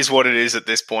it is what it is at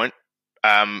this point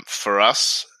for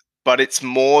us. But it's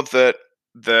more that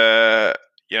the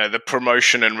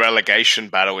promotion and relegation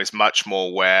battle is much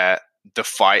more where the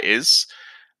fight is.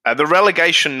 The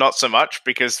relegation, not so much,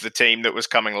 because the team that was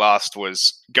coming last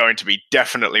was going to be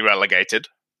definitely relegated.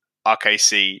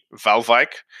 RKC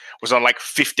Valwijk was on like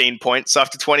 15 points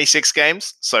after 26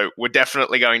 games, so we're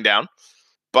definitely going down.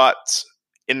 But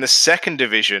in the second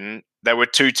division, there were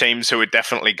two teams who were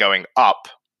definitely going up,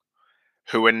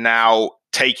 who are now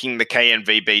taking the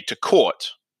KNVB to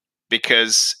court,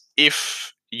 because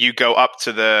if you go up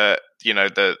to the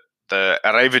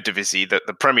Eredivisie,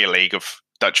 the Premier League of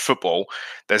Dutch football,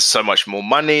 there's so much more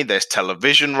money, there's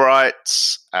television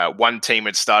rights. One team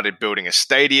had started building a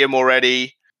stadium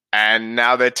already, and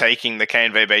now they're taking the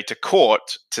KNVB to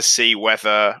court to see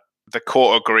whether the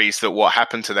court agrees that what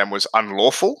happened to them was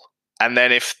unlawful. And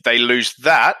then if they lose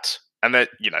that, and that,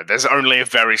 there's only a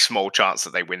very small chance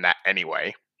that they win that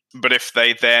anyway. But if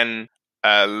they then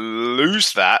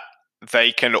lose that,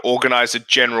 they can organize a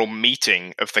general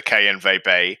meeting of the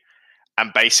KNVB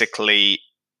and basically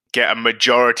get a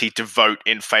majority to vote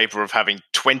in favor of having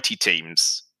 20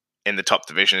 teams in the top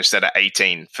division instead of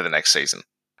 18 for the next season.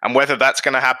 And whether that's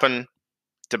going to happen,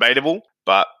 debatable.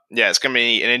 But yeah, it's going to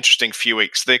be an interesting few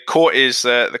weeks. The court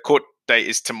date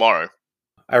is tomorrow.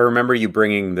 I remember you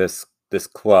bringing this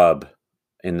club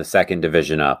in the second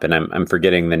division up, and I'm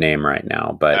forgetting the name right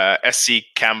now, but SC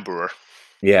Cambuur.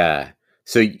 Yeah.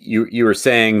 So you were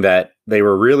saying that they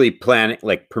were really planning,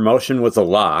 like promotion was a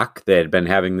lock. They had been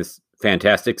having this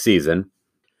fantastic season.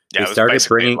 Yeah,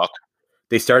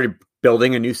 they started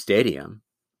building a new stadium.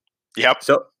 Yep.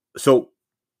 So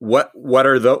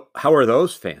how are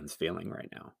those fans feeling right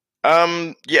now?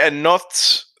 Yeah,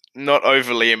 not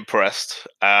overly impressed.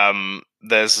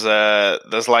 There's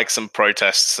like some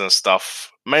protests and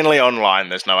stuff, mainly online.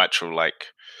 There's no actual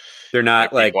they're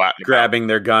not like grabbing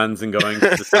their guns and going to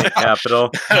the state capitol.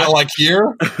 Not like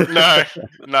here?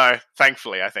 No,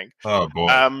 thankfully, I think. Oh boy.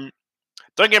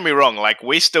 Don't get me wrong, like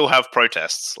we still have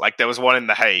protests. Like there was one in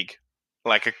The Hague,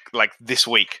 like this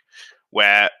week,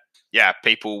 where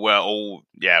people were all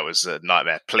it was a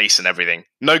nightmare. Police and everything.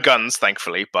 No guns,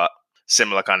 thankfully, but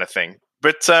similar kind of thing.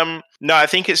 But no, I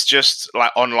think it's just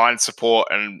like online support,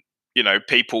 and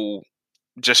people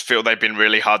just feel they've been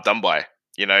really hard done by.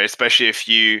 Especially if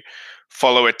you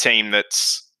follow a team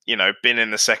that's been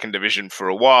in the second division for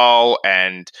a while,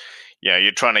 and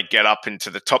you're trying to get up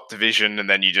into the top division, and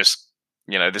then you just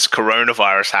this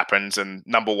coronavirus happens, and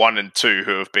number 1 and 2,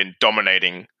 who have been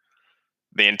dominating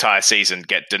the entire season,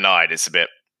 get denied. It's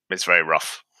very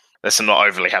rough. There's some not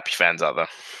overly happy fans out there.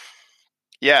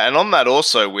 Yeah, and on that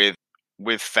also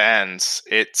with fans,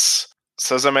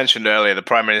 so as I mentioned earlier, the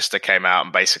Prime Minister came out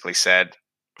and basically said,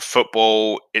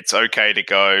 football, it's okay to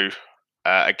go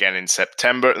again in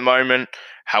September at the moment.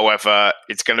 However,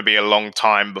 it's going to be a long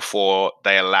time before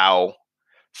they allow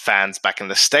fans back in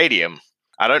the stadium.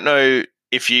 I don't know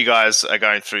if you guys are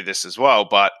going through this as well,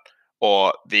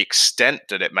 or the extent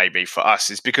that it may be for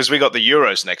us is because we got the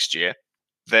Euros next year.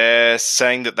 They're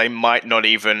saying that they might not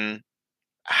even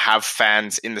have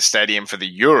fans in the stadium for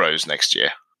the Euros next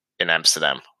year in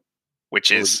Amsterdam,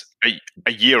 which is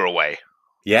a year away.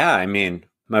 Yeah, I mean,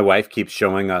 my wife keeps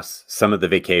showing us some of the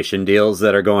vacation deals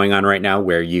that are going on right now,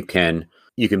 where you can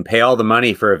pay all the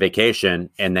money for a vacation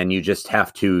and then you just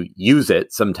have to use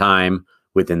it sometime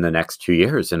within the next 2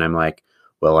 years. And I'm like,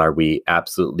 well, are we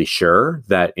absolutely sure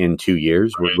that in 2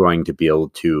 years we're going to be able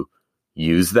to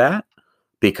use that?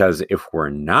 Because if we're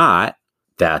not,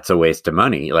 that's a waste of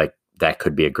money. Like, that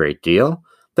could be a great deal.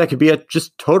 That could be a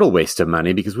just total waste of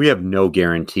money, because we have no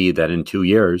guarantee that in 2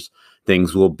 years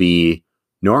things will be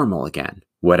normal again,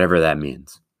 whatever that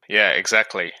means. Yeah,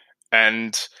 exactly.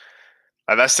 And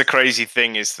that's the crazy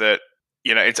thing, is that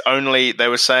it's only, they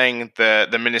were saying,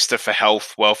 the Minister for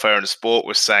Health, Welfare and Sport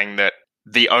was saying that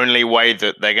the only way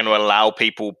that they're going to allow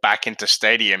people back into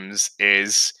stadiums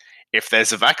is if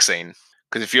there's a vaccine.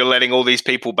 Because if you're letting all these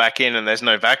people back in and there's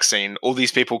no vaccine, all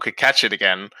these people could catch it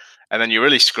again, and then you're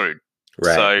really screwed.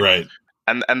 Right. So, Right.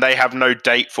 And they have no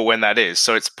date for when that is.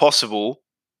 So it's possible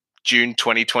June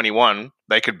 2021,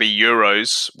 they could be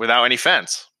Euros without any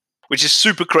fans, which is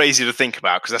super crazy to think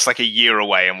about because that's like a year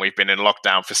away and we've been in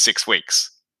lockdown for 6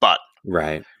 weeks. But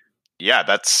Right. yeah,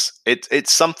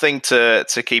 it's something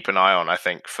to keep an eye on, I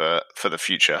think, for the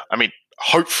future. I mean,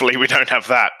 hopefully we don't have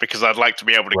that because I'd like to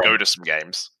be able to go to some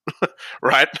games,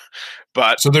 right?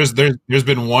 But so there's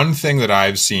been one thing that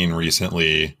I've seen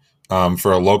recently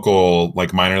for a local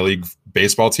like minor league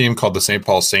baseball team called the St.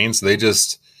 Paul Saints. They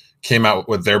just came out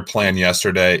with their plan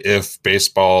yesterday if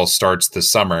baseball starts this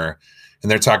summer, and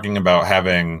they're talking about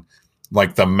having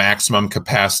like the maximum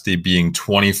capacity being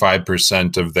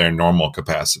 25% of their normal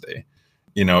capacity.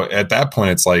 At that point,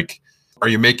 it's like, are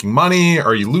you making money?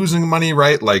 Are you losing money?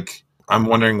 Right? Like, I'm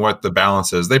wondering what the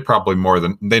balance is. They probably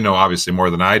they know obviously more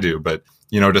than I do, but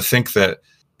to think that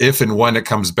if and when it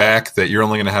comes back that you're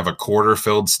only going to have a quarter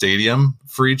filled stadium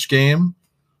for each game,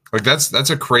 like that's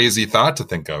a crazy thought to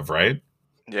think of, right?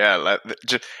 yeah, like,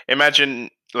 just imagine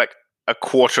like a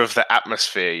quarter of the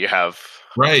atmosphere you have.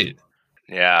 Right.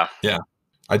 Yeah. Yeah.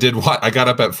 I got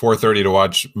up at 4:30 to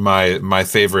watch my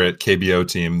favorite KBO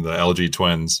team, the LG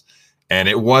Twins, and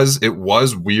it was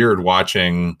weird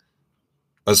watching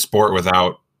a sport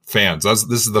without fans. This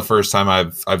is the first time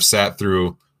I've sat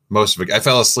through most of it. I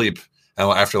fell asleep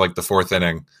after like the fourth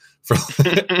inning,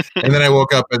 and then I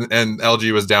woke up and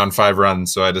LG was down 5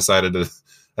 runs, so I decided to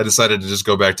just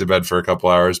go back to bed for a couple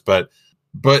hours. But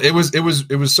it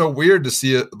was so weird to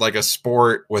see it like a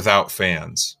sport without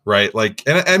fans, right? Like,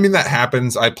 and I mean that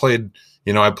happens. I played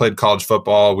college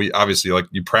football. We obviously like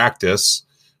you practice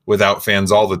without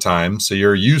fans all the time, so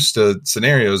you're used to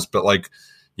scenarios. But like,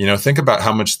 think about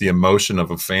how much the emotion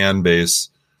of a fan base,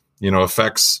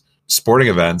 affects sporting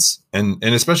events, and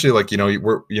especially like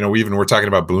we're talking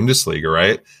about Bundesliga,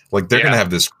 right? Like they're going to have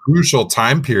this crucial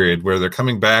time period where they're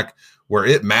coming back, where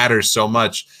it matters so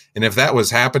much. And if that was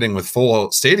happening with full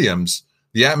stadiums,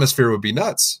 the atmosphere would be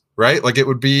nuts, right? Like it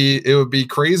would be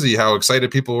crazy how excited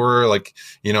people were. Like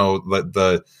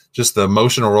the just the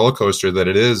emotional roller coaster that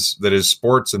is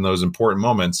sports in those important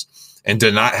moments, and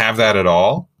to not have that at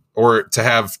all, or to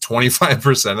have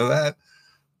 25% of that,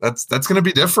 that's going to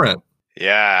be different.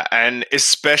 Yeah, and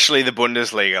especially the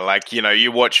Bundesliga. Like,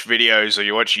 you watch videos or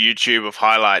you watch YouTube of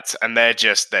highlights and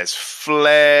there's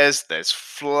flares, there's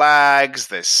flags,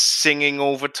 there's singing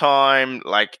all the time.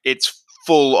 Like, it's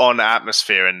full on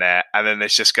atmosphere in there. And then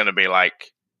there's just going to be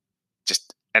like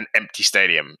just an empty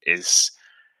stadium.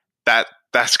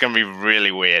 That's going to be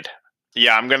really weird.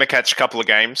 Yeah, I'm going to catch a couple of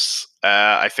games,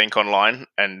 I think, online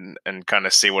and kind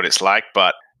of see what it's like.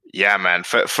 But yeah, man,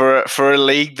 for a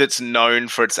league that's known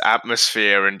for its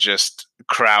atmosphere and just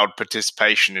crowd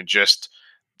participation and just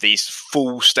these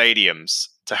full stadiums,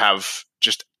 to have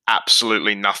just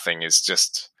absolutely nothing is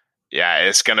just, yeah,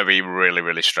 it's going to be really,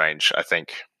 really strange, I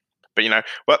think.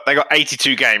 But they got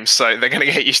 82 games, so they're going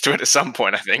to get used to it at some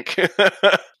point, I think.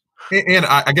 And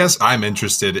I guess I'm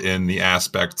interested in the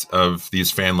aspect of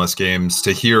these fanless games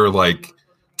to hear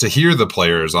the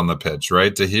players on the pitch,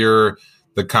 right? To hear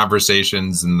the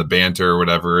conversations and the banter or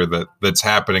whatever that's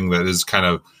happening that is kind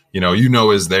of,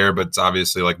 is there, but it's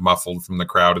obviously like muffled from the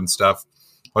crowd and stuff.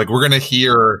 Like we're going to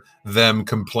hear them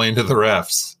complain to the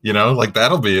refs, like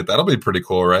that'll be pretty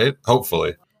cool, right?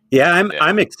 Hopefully. Yeah,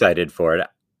 I'm excited for it.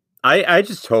 I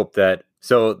just hope that,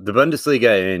 so the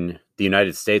Bundesliga in the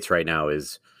United States right now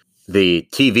is the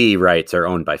TV rights are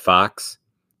owned by Fox.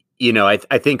 I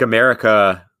think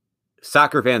America,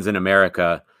 soccer fans in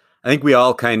America, I think we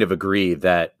all kind of agree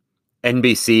that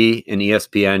NBC and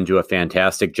ESPN do a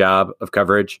fantastic job of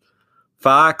coverage.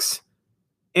 Fox,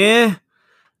 as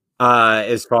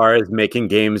far as making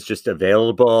games just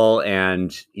available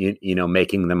and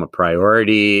making them a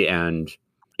priority, and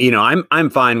I'm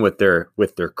fine with their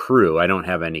crew. I don't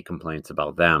have any complaints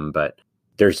about them, but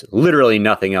there's literally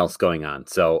nothing else going on.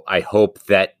 So I hope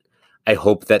that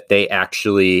they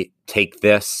actually take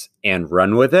this and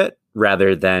run with it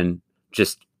rather than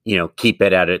just keep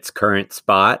it at its current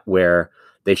spot where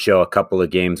they show a couple of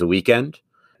games a weekend.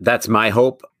 That's my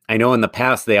hope. I know in the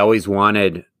past they always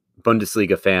wanted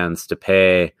Bundesliga fans to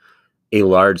pay a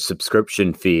large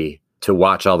subscription fee to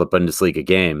watch all the Bundesliga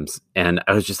games. And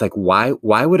I was just like, why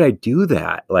would I do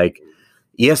that? Like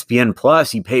ESPN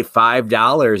Plus, you pay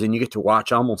 $5 and you get to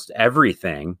watch almost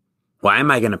everything. Why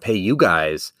am I going to pay you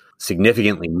guys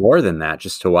significantly more than that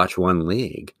just to watch one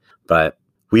league? But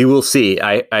we will see.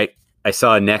 I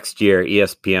saw next year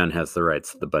ESPN has the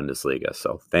rights to the Bundesliga.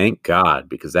 So thank God,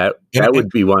 because that would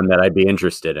be one that I'd be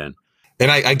interested in. And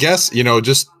I guess,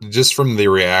 just from the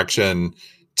reaction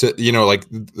to, like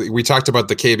we talked about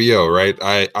the KBO,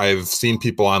 right? I've seen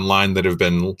people online that have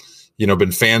been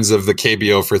fans of the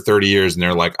KBO for 30 years. And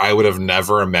they're like, I would have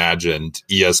never imagined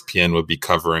ESPN would be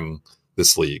covering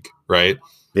this league, right?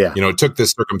 Yeah. It took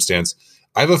this circumstance.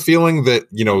 I have a feeling that,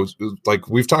 like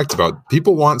we've talked about,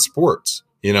 people want sports.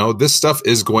 This stuff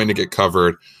is going to get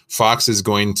covered. Fox is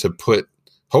going to put,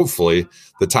 hopefully,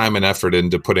 the time and effort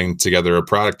into putting together a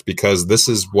product, because this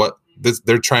is what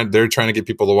they're trying to get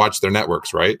people to watch their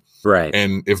networks, right? Right.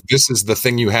 And if this is the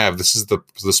thing you have, this is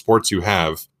the sports you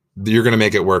have, you're going to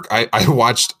make it work. I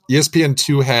watched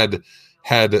ESPN2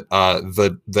 had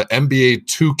the NBA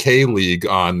 2K league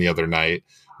on the other night,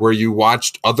 where you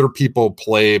watched other people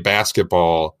play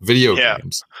basketball video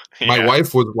games. My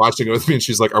wife was watching it with me, and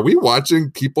she's like, are we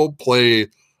watching people play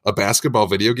a basketball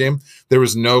video game? There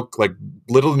was no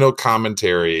little to no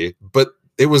commentary, but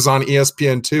it was on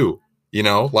ESPN2,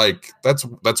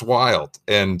 that's wild.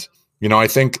 And, I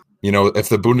think, if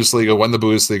the Bundesliga, when the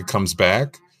Bundesliga comes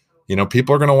back,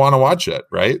 people are going to want to watch it,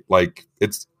 right? Like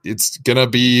it's going to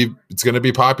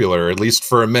be popular, at least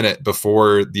for a minute,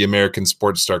 before the American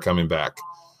sports start coming back.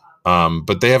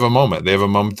 But they have a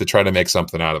moment to try to make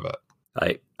something out of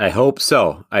it. I hope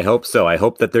so. I hope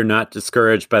that they're not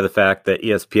discouraged by the fact that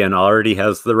ESPN already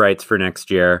has the rights for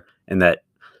next year, and that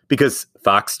because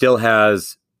Fox still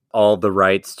has all the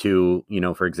rights to,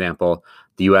 for example,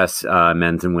 the U.S.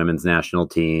 Men's and women's national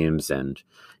teams and,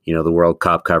 the World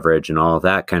Cup coverage and all of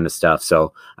that kind of stuff.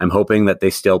 So I'm hoping that they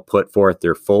still put forth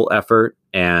their full effort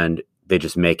and they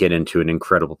just make it into an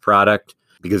incredible product,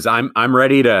 because I'm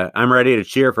ready to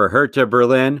cheer for Hertha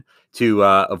Berlin to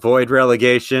avoid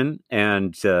relegation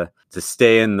and to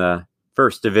stay in the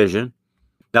first division.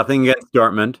 Nothing against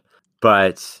Dortmund,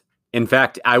 but in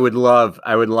fact, I would love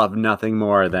nothing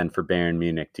more than for Bayern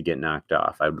Munich to get knocked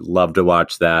off. I would love to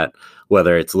watch that,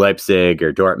 whether it's Leipzig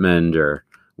or Dortmund or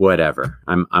whatever.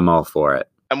 I'm all for it.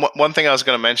 And one thing I was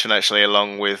going to mention, actually,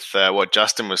 along with what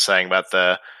Justin was saying about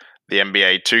the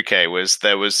NBA 2K, was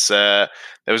there was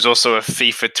also a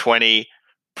FIFA 20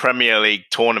 Premier League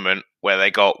tournament where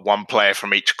they got one player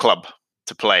from each club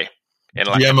to play in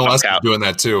the MLS is doing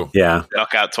that too. Yeah,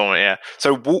 knockout tournament. Yeah,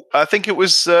 so I think it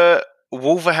was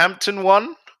Wolverhampton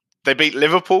won. They beat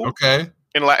Liverpool. In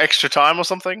extra time or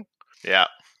something. Yeah.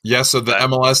 Yeah, so the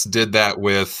MLS did that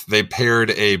they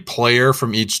paired a player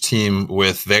from each team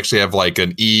with, they actually have like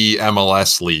an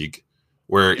EMLS league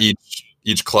where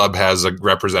each club has a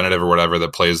representative or whatever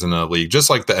that plays in a league, just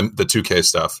like the 2K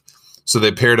stuff. So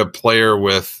they paired a player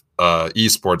with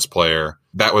esports player.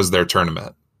 That was their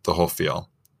tournament, the whole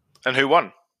feel. And who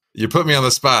won? You put me on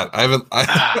the spot. I don't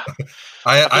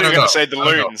know. Going to say the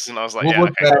Loons, and I was like,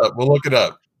 We'll look it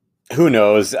up. Who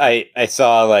knows? I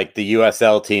saw like the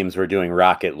USL teams were doing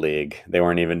Rocket League. They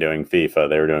weren't even doing FIFA.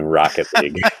 They were doing Rocket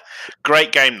League.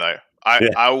 Great game though.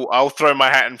 I'll throw my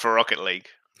hat in for Rocket League.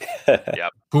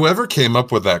 Yep. Whoever came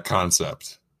up with that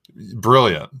concept,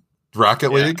 brilliant.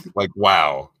 Rocket League, like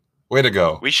wow, way to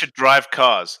go. We should drive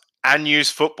cars and use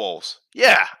footballs.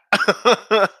 Yeah,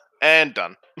 and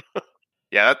done.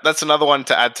 Yeah, that's another one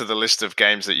to add to the list of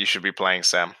games that you should be playing,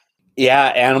 Sam. Yeah,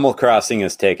 Animal Crossing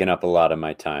has taken up a lot of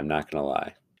my time, not going to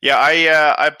lie. Yeah,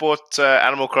 I bought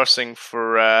Animal Crossing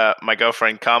for my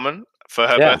girlfriend Carmen for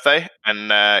her birthday,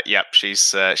 and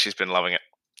she's been loving it.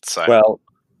 So well,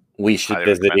 we should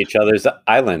visit each other's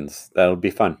islands. That'll be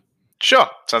fun. Sure,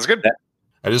 sounds good. Yeah.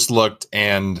 I just looked,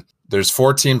 and there's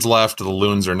 4 teams left. The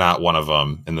Loons are not one of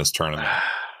them in this tournament.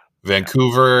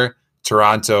 Vancouver,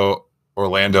 Toronto,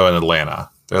 Orlando, and Atlanta.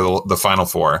 They're the final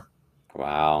 4.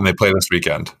 Wow. And they play this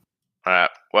weekend. All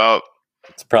right. Well,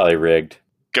 it's probably rigged.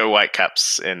 Go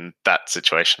Whitecaps in that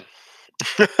situation.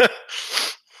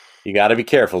 You got to be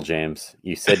careful, James.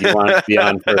 You said you wanted to be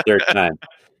on for a third time.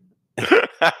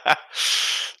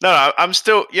 No, I'm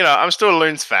still a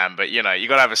Loons fan, but you got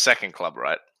to have a second club,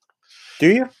 right?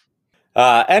 Do you?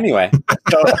 Anyway.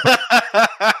 So,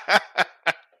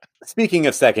 speaking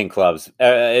of second clubs,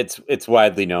 it's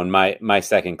widely known. My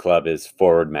second club is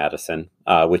Forward Madison,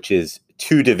 which is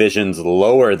 2 divisions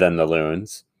lower than the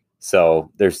Loons.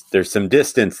 So there's some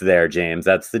distance there, James.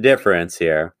 That's the difference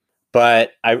here.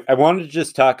 But I wanted to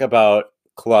just talk about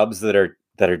clubs that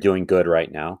are doing good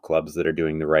right now, clubs that are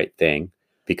doing the right thing,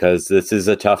 because this is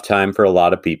a tough time for a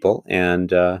lot of people.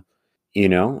 And,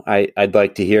 I'd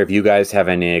like to hear if you guys have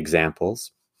any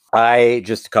examples.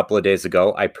 Just a couple of days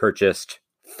ago, I purchased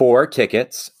 4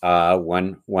 tickets,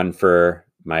 one for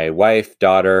my wife,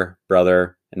 daughter,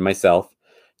 brother, and myself,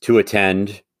 to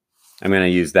attend, I'm going to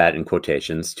use that in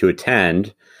quotations, to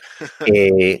attend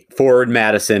a Forward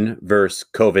Madison versus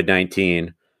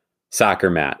COVID-19 soccer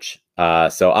match.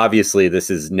 So obviously this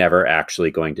is never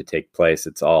actually going to take place.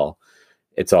 It's all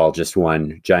just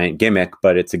one giant gimmick,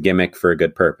 but it's a gimmick for a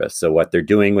good purpose. So what they're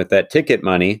doing with that ticket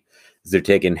money is they're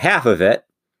taking half of it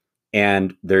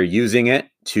and they're using it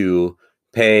to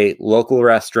pay local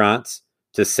restaurants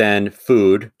to send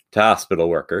food to hospital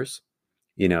workers,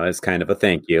 as kind of a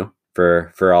thank you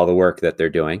for all the work that they're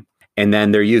doing. And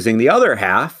then they're using the other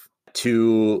half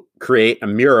to create a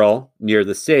mural near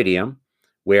the stadium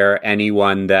where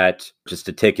anyone that just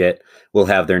a ticket will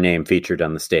have their name featured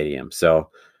on the stadium. So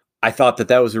I thought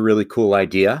that was a really cool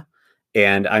idea.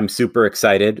 And I'm super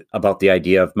excited about the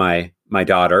idea of my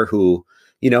daughter who,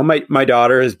 my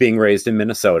daughter is being raised in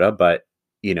Minnesota, but,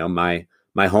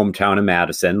 my hometown of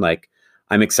Madison, like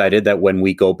I'm excited that when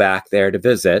we go back there to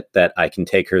visit that I can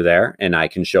take her there and I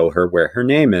can show her where her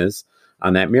name is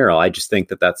on that mural. I just think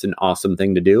that that's an awesome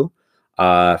thing to do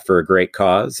for a great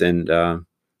cause. And,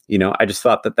 I just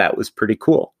thought that was pretty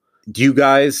cool. Do you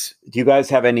guys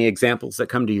have any examples that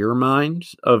come to your mind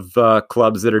of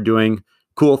clubs that are doing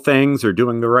cool things or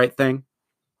doing the right thing?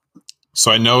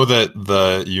 So I know that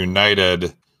the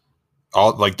United,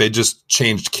 they just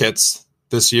changed kits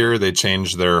this year. They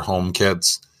changed their home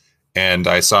kits. And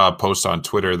I saw a post on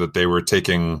Twitter that they were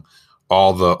taking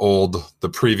all the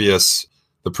previous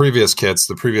kits,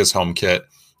 the previous home kit,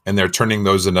 and they're turning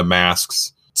those into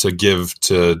masks to give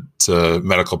to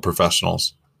medical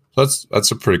professionals.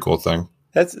 That's a pretty cool thing.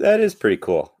 That is pretty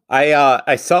cool.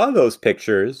 I saw those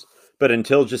pictures, but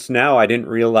until just now, I didn't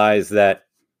realize that.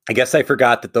 I guess I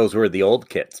forgot that those were the old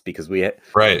kits because we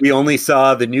only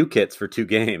saw the new kits for 2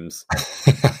 games.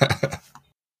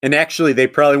 And actually, they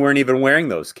probably weren't even wearing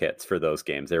those kits for those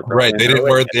games. They were right. They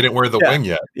didn't wear the wing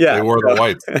yet. Yeah, they wore the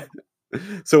whites.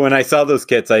 So when I saw those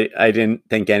kits, I didn't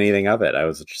think anything of it. I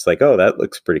was just like, oh, that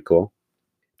looks pretty cool.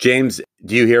 James,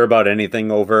 do you hear about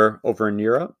anything over in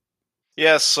Europe?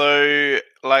 Yeah, so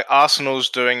Arsenal's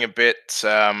doing a bit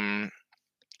to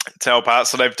help out.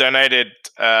 So they've donated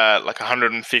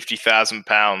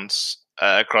 £150,000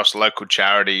 across local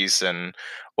charities and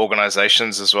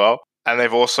organizations as well. And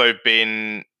they've also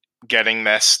been getting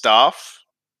their staff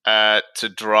to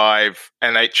drive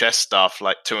NHS staff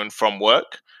to and from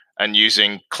work and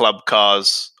using club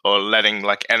cars or letting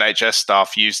NHS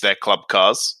staff use their club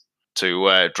cars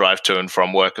to drive to and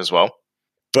from work as well.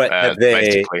 But have they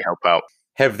basically help out?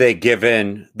 Have they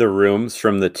given the rooms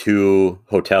from the 2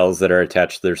 hotels that are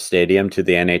attached to their stadium to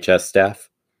the NHS staff?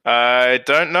 I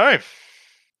don't know.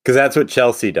 Because that's what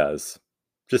Chelsea does.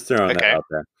 Just throwing that out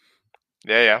there.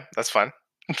 Yeah, that's fine.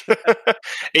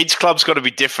 Each club's got to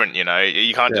be different,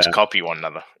 you can't just copy one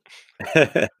another.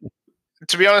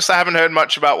 To be honest, I haven't heard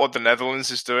much about what the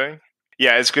Netherlands is doing.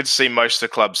 Yeah, it's good to see most of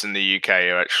the clubs in the UK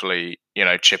are actually,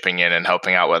 chipping in and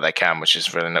helping out where they can, which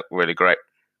is really, really great.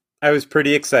 I was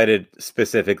pretty excited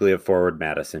specifically of Forward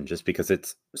Madison just because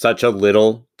it's such a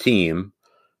little team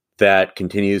that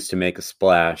continues to make a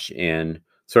splash in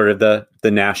sort of the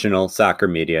national soccer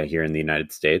media here in the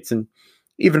United States and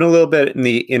even a little bit in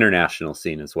the international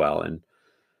scene as well. And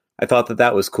I thought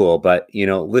that was cool. But,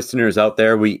 listeners out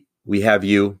there, we have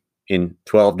you in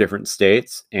 12 different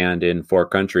states and in 4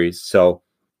 countries. So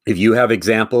if you have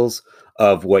examples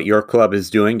of what your club is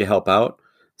doing to help out,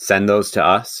 send those to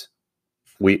us.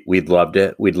 We'd love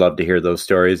to hear those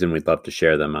stories and we'd love to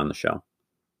share them on the show.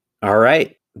 All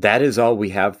right. That is all we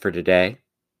have for today.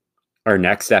 Our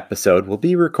next episode will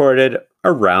be recorded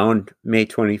around May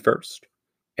 21st.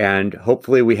 And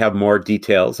hopefully we have more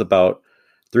details about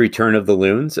the return of the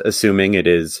Loons, assuming it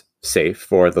is safe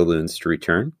for the Loons to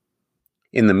return.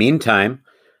 In the meantime,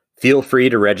 feel free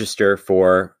to register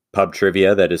for pub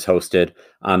trivia that is hosted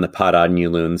on the Pod on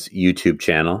You Loons YouTube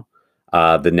channel.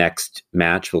 The next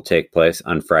match will take place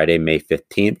on Friday, May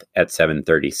 15th at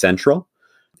 7:30 Central.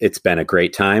 It's been a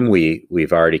great time.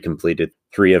 We've already completed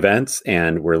 3 events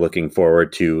and we're looking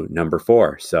forward to number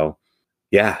 4. So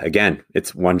yeah, again,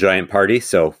 it's one giant party,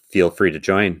 so feel free to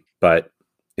join. But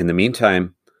in the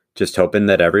meantime, just hoping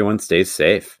that everyone stays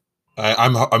safe.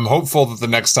 I'm hopeful that the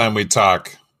next time we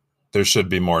talk, there should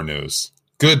be more news.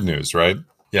 Good news, right?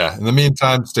 Yeah. In the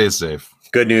meantime, stay safe.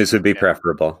 Good news would be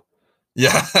preferable.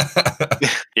 Yeah.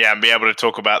 Yeah, and be able to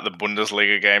talk about the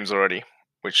Bundesliga games already,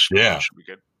 which should be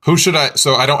good.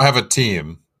 So I don't have a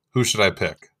team. Who should I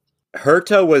pick?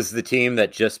 Hertha was the team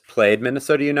that just played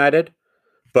Minnesota United,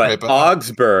 but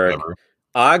Augsburg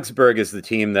is the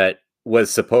team that was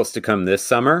supposed to come this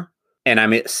summer, and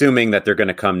I'm assuming that they're going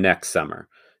to come next summer.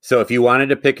 So if you wanted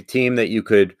to pick a team that you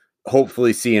could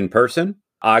hopefully see in person,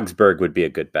 Augsburg would be a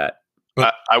good bet.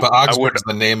 But Augsburg's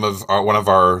the name of one of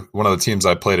the teams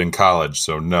I played in college,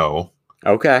 so no.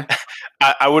 Okay.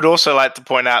 I would also like to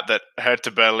point out that Hertha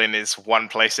Berlin is one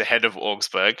place ahead of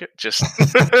Augsburg, just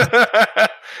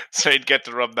so you'd get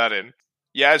to rub that in.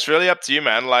 Yeah, it's really up to you,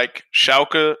 man. Like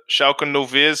Schalke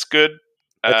 04 is good.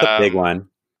 That's a big one.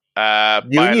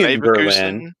 Union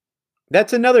Berlin.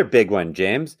 That's another big one,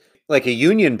 James. Like a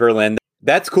Union Berlin,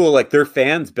 that's cool. Like their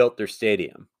fans built their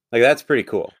stadium. Like that's pretty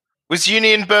cool. Was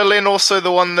Union Berlin also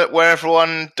the one where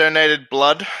everyone donated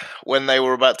blood when they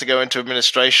were about to go into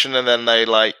administration, and then they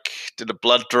did a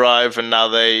blood drive, and now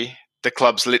the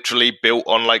club's literally built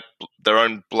on their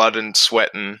own blood and sweat?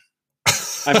 And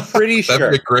I'm pretty sure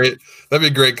that'd be great. That'd be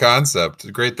a great concept.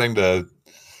 A great thing to.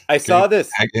 I saw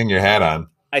this. Hang your hat on.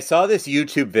 I saw this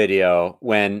YouTube video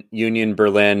when Union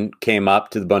Berlin came up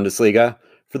to the Bundesliga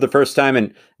for the first time,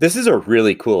 and this is a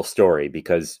really cool story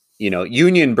because.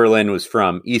 Union Berlin was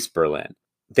from East Berlin.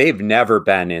 They've never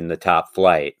been in the top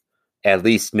flight, at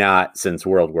least not since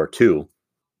World War II.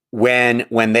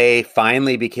 When they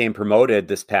finally became promoted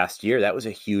this past year, that was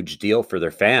a huge deal for their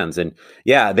fans. And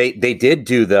yeah, they did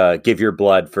do the Give Your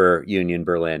Blood for Union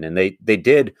Berlin. And they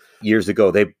did years ago.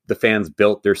 The fans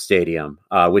built their stadium,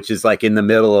 which is like in the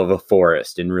middle of a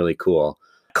forest and really cool.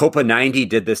 Copa 90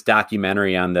 did this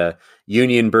documentary on the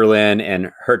Union Berlin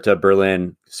and Hertha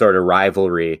Berlin sort of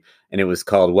rivalry, and it was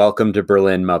called Welcome to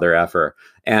Berlin, Mother Effer.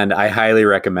 And I highly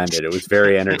recommend it. It was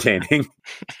very entertaining.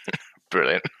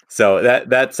 Brilliant. So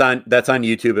that's on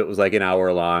YouTube. It was like an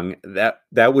hour long.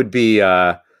 That would be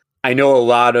I know a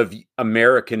lot of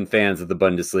American fans of the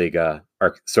Bundesliga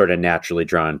are sort of naturally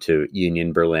drawn to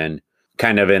Union Berlin,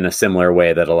 kind of in a similar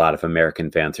way that a lot of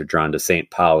American fans are drawn to St.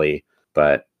 Pauli,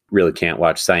 but really can't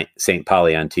watch St.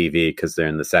 Pauli on TV because they're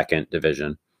in the second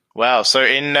division. Wow. So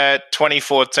in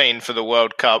 2014 for the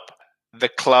World Cup, the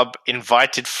club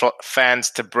invited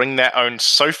fans to bring their own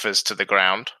sofas to the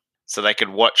ground so they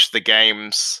could watch the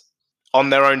games on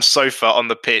their own sofa on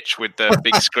the pitch with the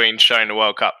big screen showing the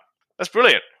World Cup. That's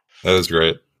brilliant. That is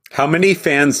great. How many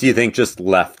fans do you think just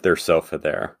left their sofa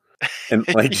there? And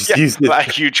just used it, a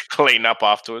huge cleanup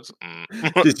afterwards.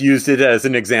 Just used it as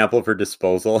an example for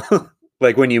disposal.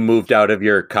 Like when you moved out of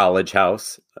your college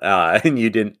house and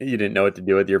you didn't know what to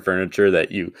do with your furniture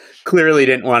that you clearly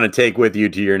didn't want to take with you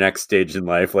to your next stage in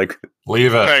life. Like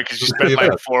leave it. Because you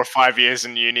spent 4 or 5 years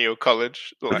in uni or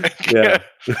college. Yeah.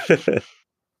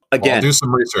 Again, I'll do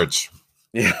some research.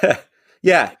 Yeah.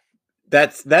 Yeah.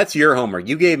 That's your homework.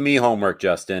 You gave me homework,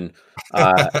 Justin,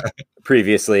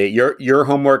 previously. Your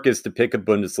homework is to pick a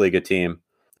Bundesliga team.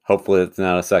 Hopefully it's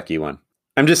not a sucky one.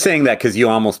 I'm just saying that because you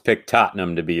almost picked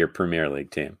Tottenham to be your Premier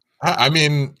League team. I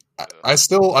mean, I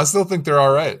still think they're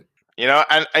all right.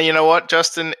 And you know what,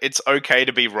 Justin? It's okay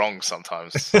to be wrong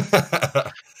sometimes.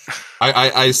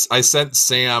 I sent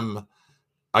Sam.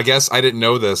 I guess I didn't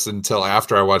know this until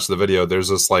after I watched the video. There's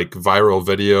this viral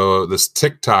video, this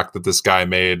TikTok that this guy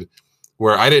made,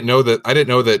 where I didn't know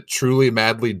that "Truly,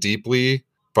 Madly, Deeply"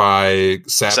 by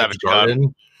Savage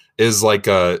Garden is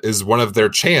is one of their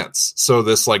chants. So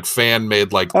this fan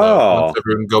made everyone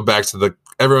can go back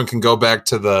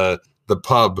to the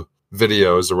pub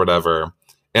videos or whatever.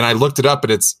 And I looked it up,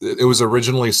 and it was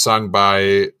originally sung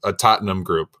by a Tottenham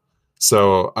group.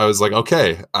 So I was like,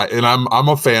 okay, I'm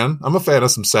a fan. I'm a fan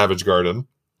of some Savage Garden.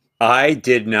 I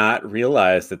did not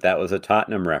realize that was a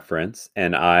Tottenham reference,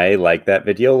 and I like that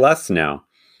video less now.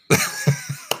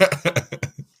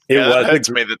 It hurts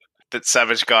me that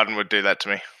Savage Garden would do that to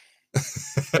me.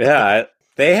 Yeah,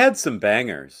 they had some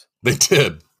bangers. They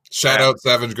did. Shout out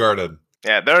Savage Garden.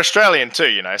 Yeah, they're Australian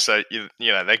too, so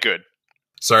they're good.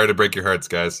 Sorry to break your hearts,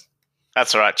 guys.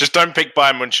 That's all right. Just don't pick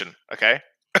Bayern München, okay?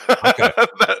 Okay.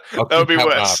 that would be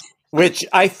worse. Which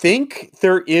I think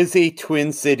there is a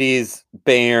Twin Cities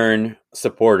Bayern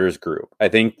supporters group. I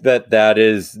think that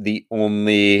is the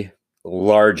only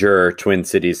larger Twin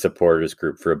Cities supporters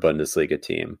group for a Bundesliga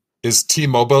team. Is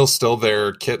T-Mobile still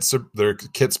their kit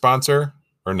sponsor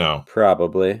or no?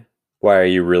 Probably. Why, are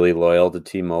you really loyal to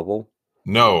T-Mobile?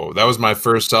 No, that was my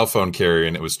first cell phone carrier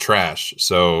and it was trash.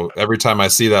 So every time I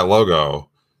see that logo,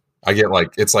 I get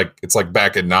it's like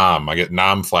back at Nam. I get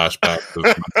Nam flashbacks of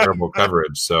my terrible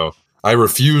coverage. So I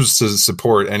refuse to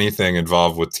support anything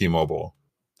involved with T-Mobile.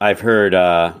 I've heard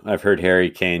Harry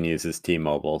Kane uses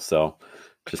T-Mobile, so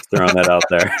just throwing that out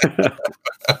there.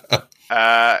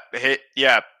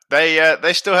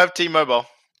 They still have T-Mobile.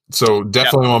 So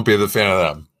definitely won't be the fan of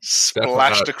them.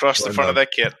 Splashed across the front of their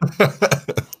kit.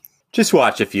 Just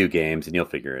watch a few games and you'll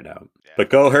figure it out. Yeah. But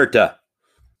go Hertha.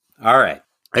 All right.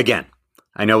 Again,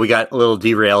 I know we got a little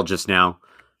derailed just now.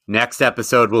 Next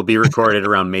episode will be recorded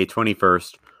around May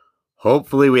 21st.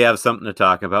 Hopefully we have something to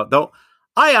talk about. Though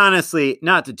I honestly,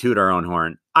 not to toot our own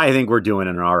horn, I think we're doing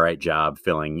an all right job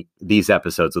filling these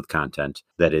episodes with content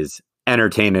that is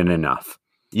entertaining enough.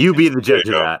 You be the judge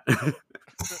of that.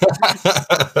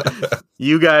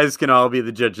 You guys can all be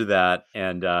the judge of that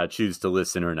and choose to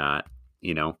listen or not,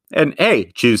 And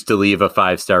hey, choose to leave a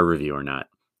 5-star review or not.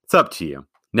 It's up to you.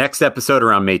 Next episode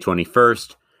around May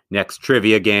 21st. Next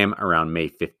trivia game around May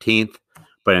 15th.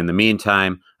 But in the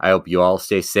meantime, I hope you all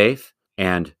stay safe.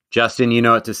 And Justin, you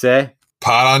know what to say?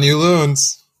 Pot on you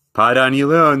loons. Pot on you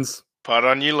loons. Pot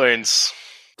on you loons.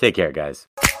 Take care, guys.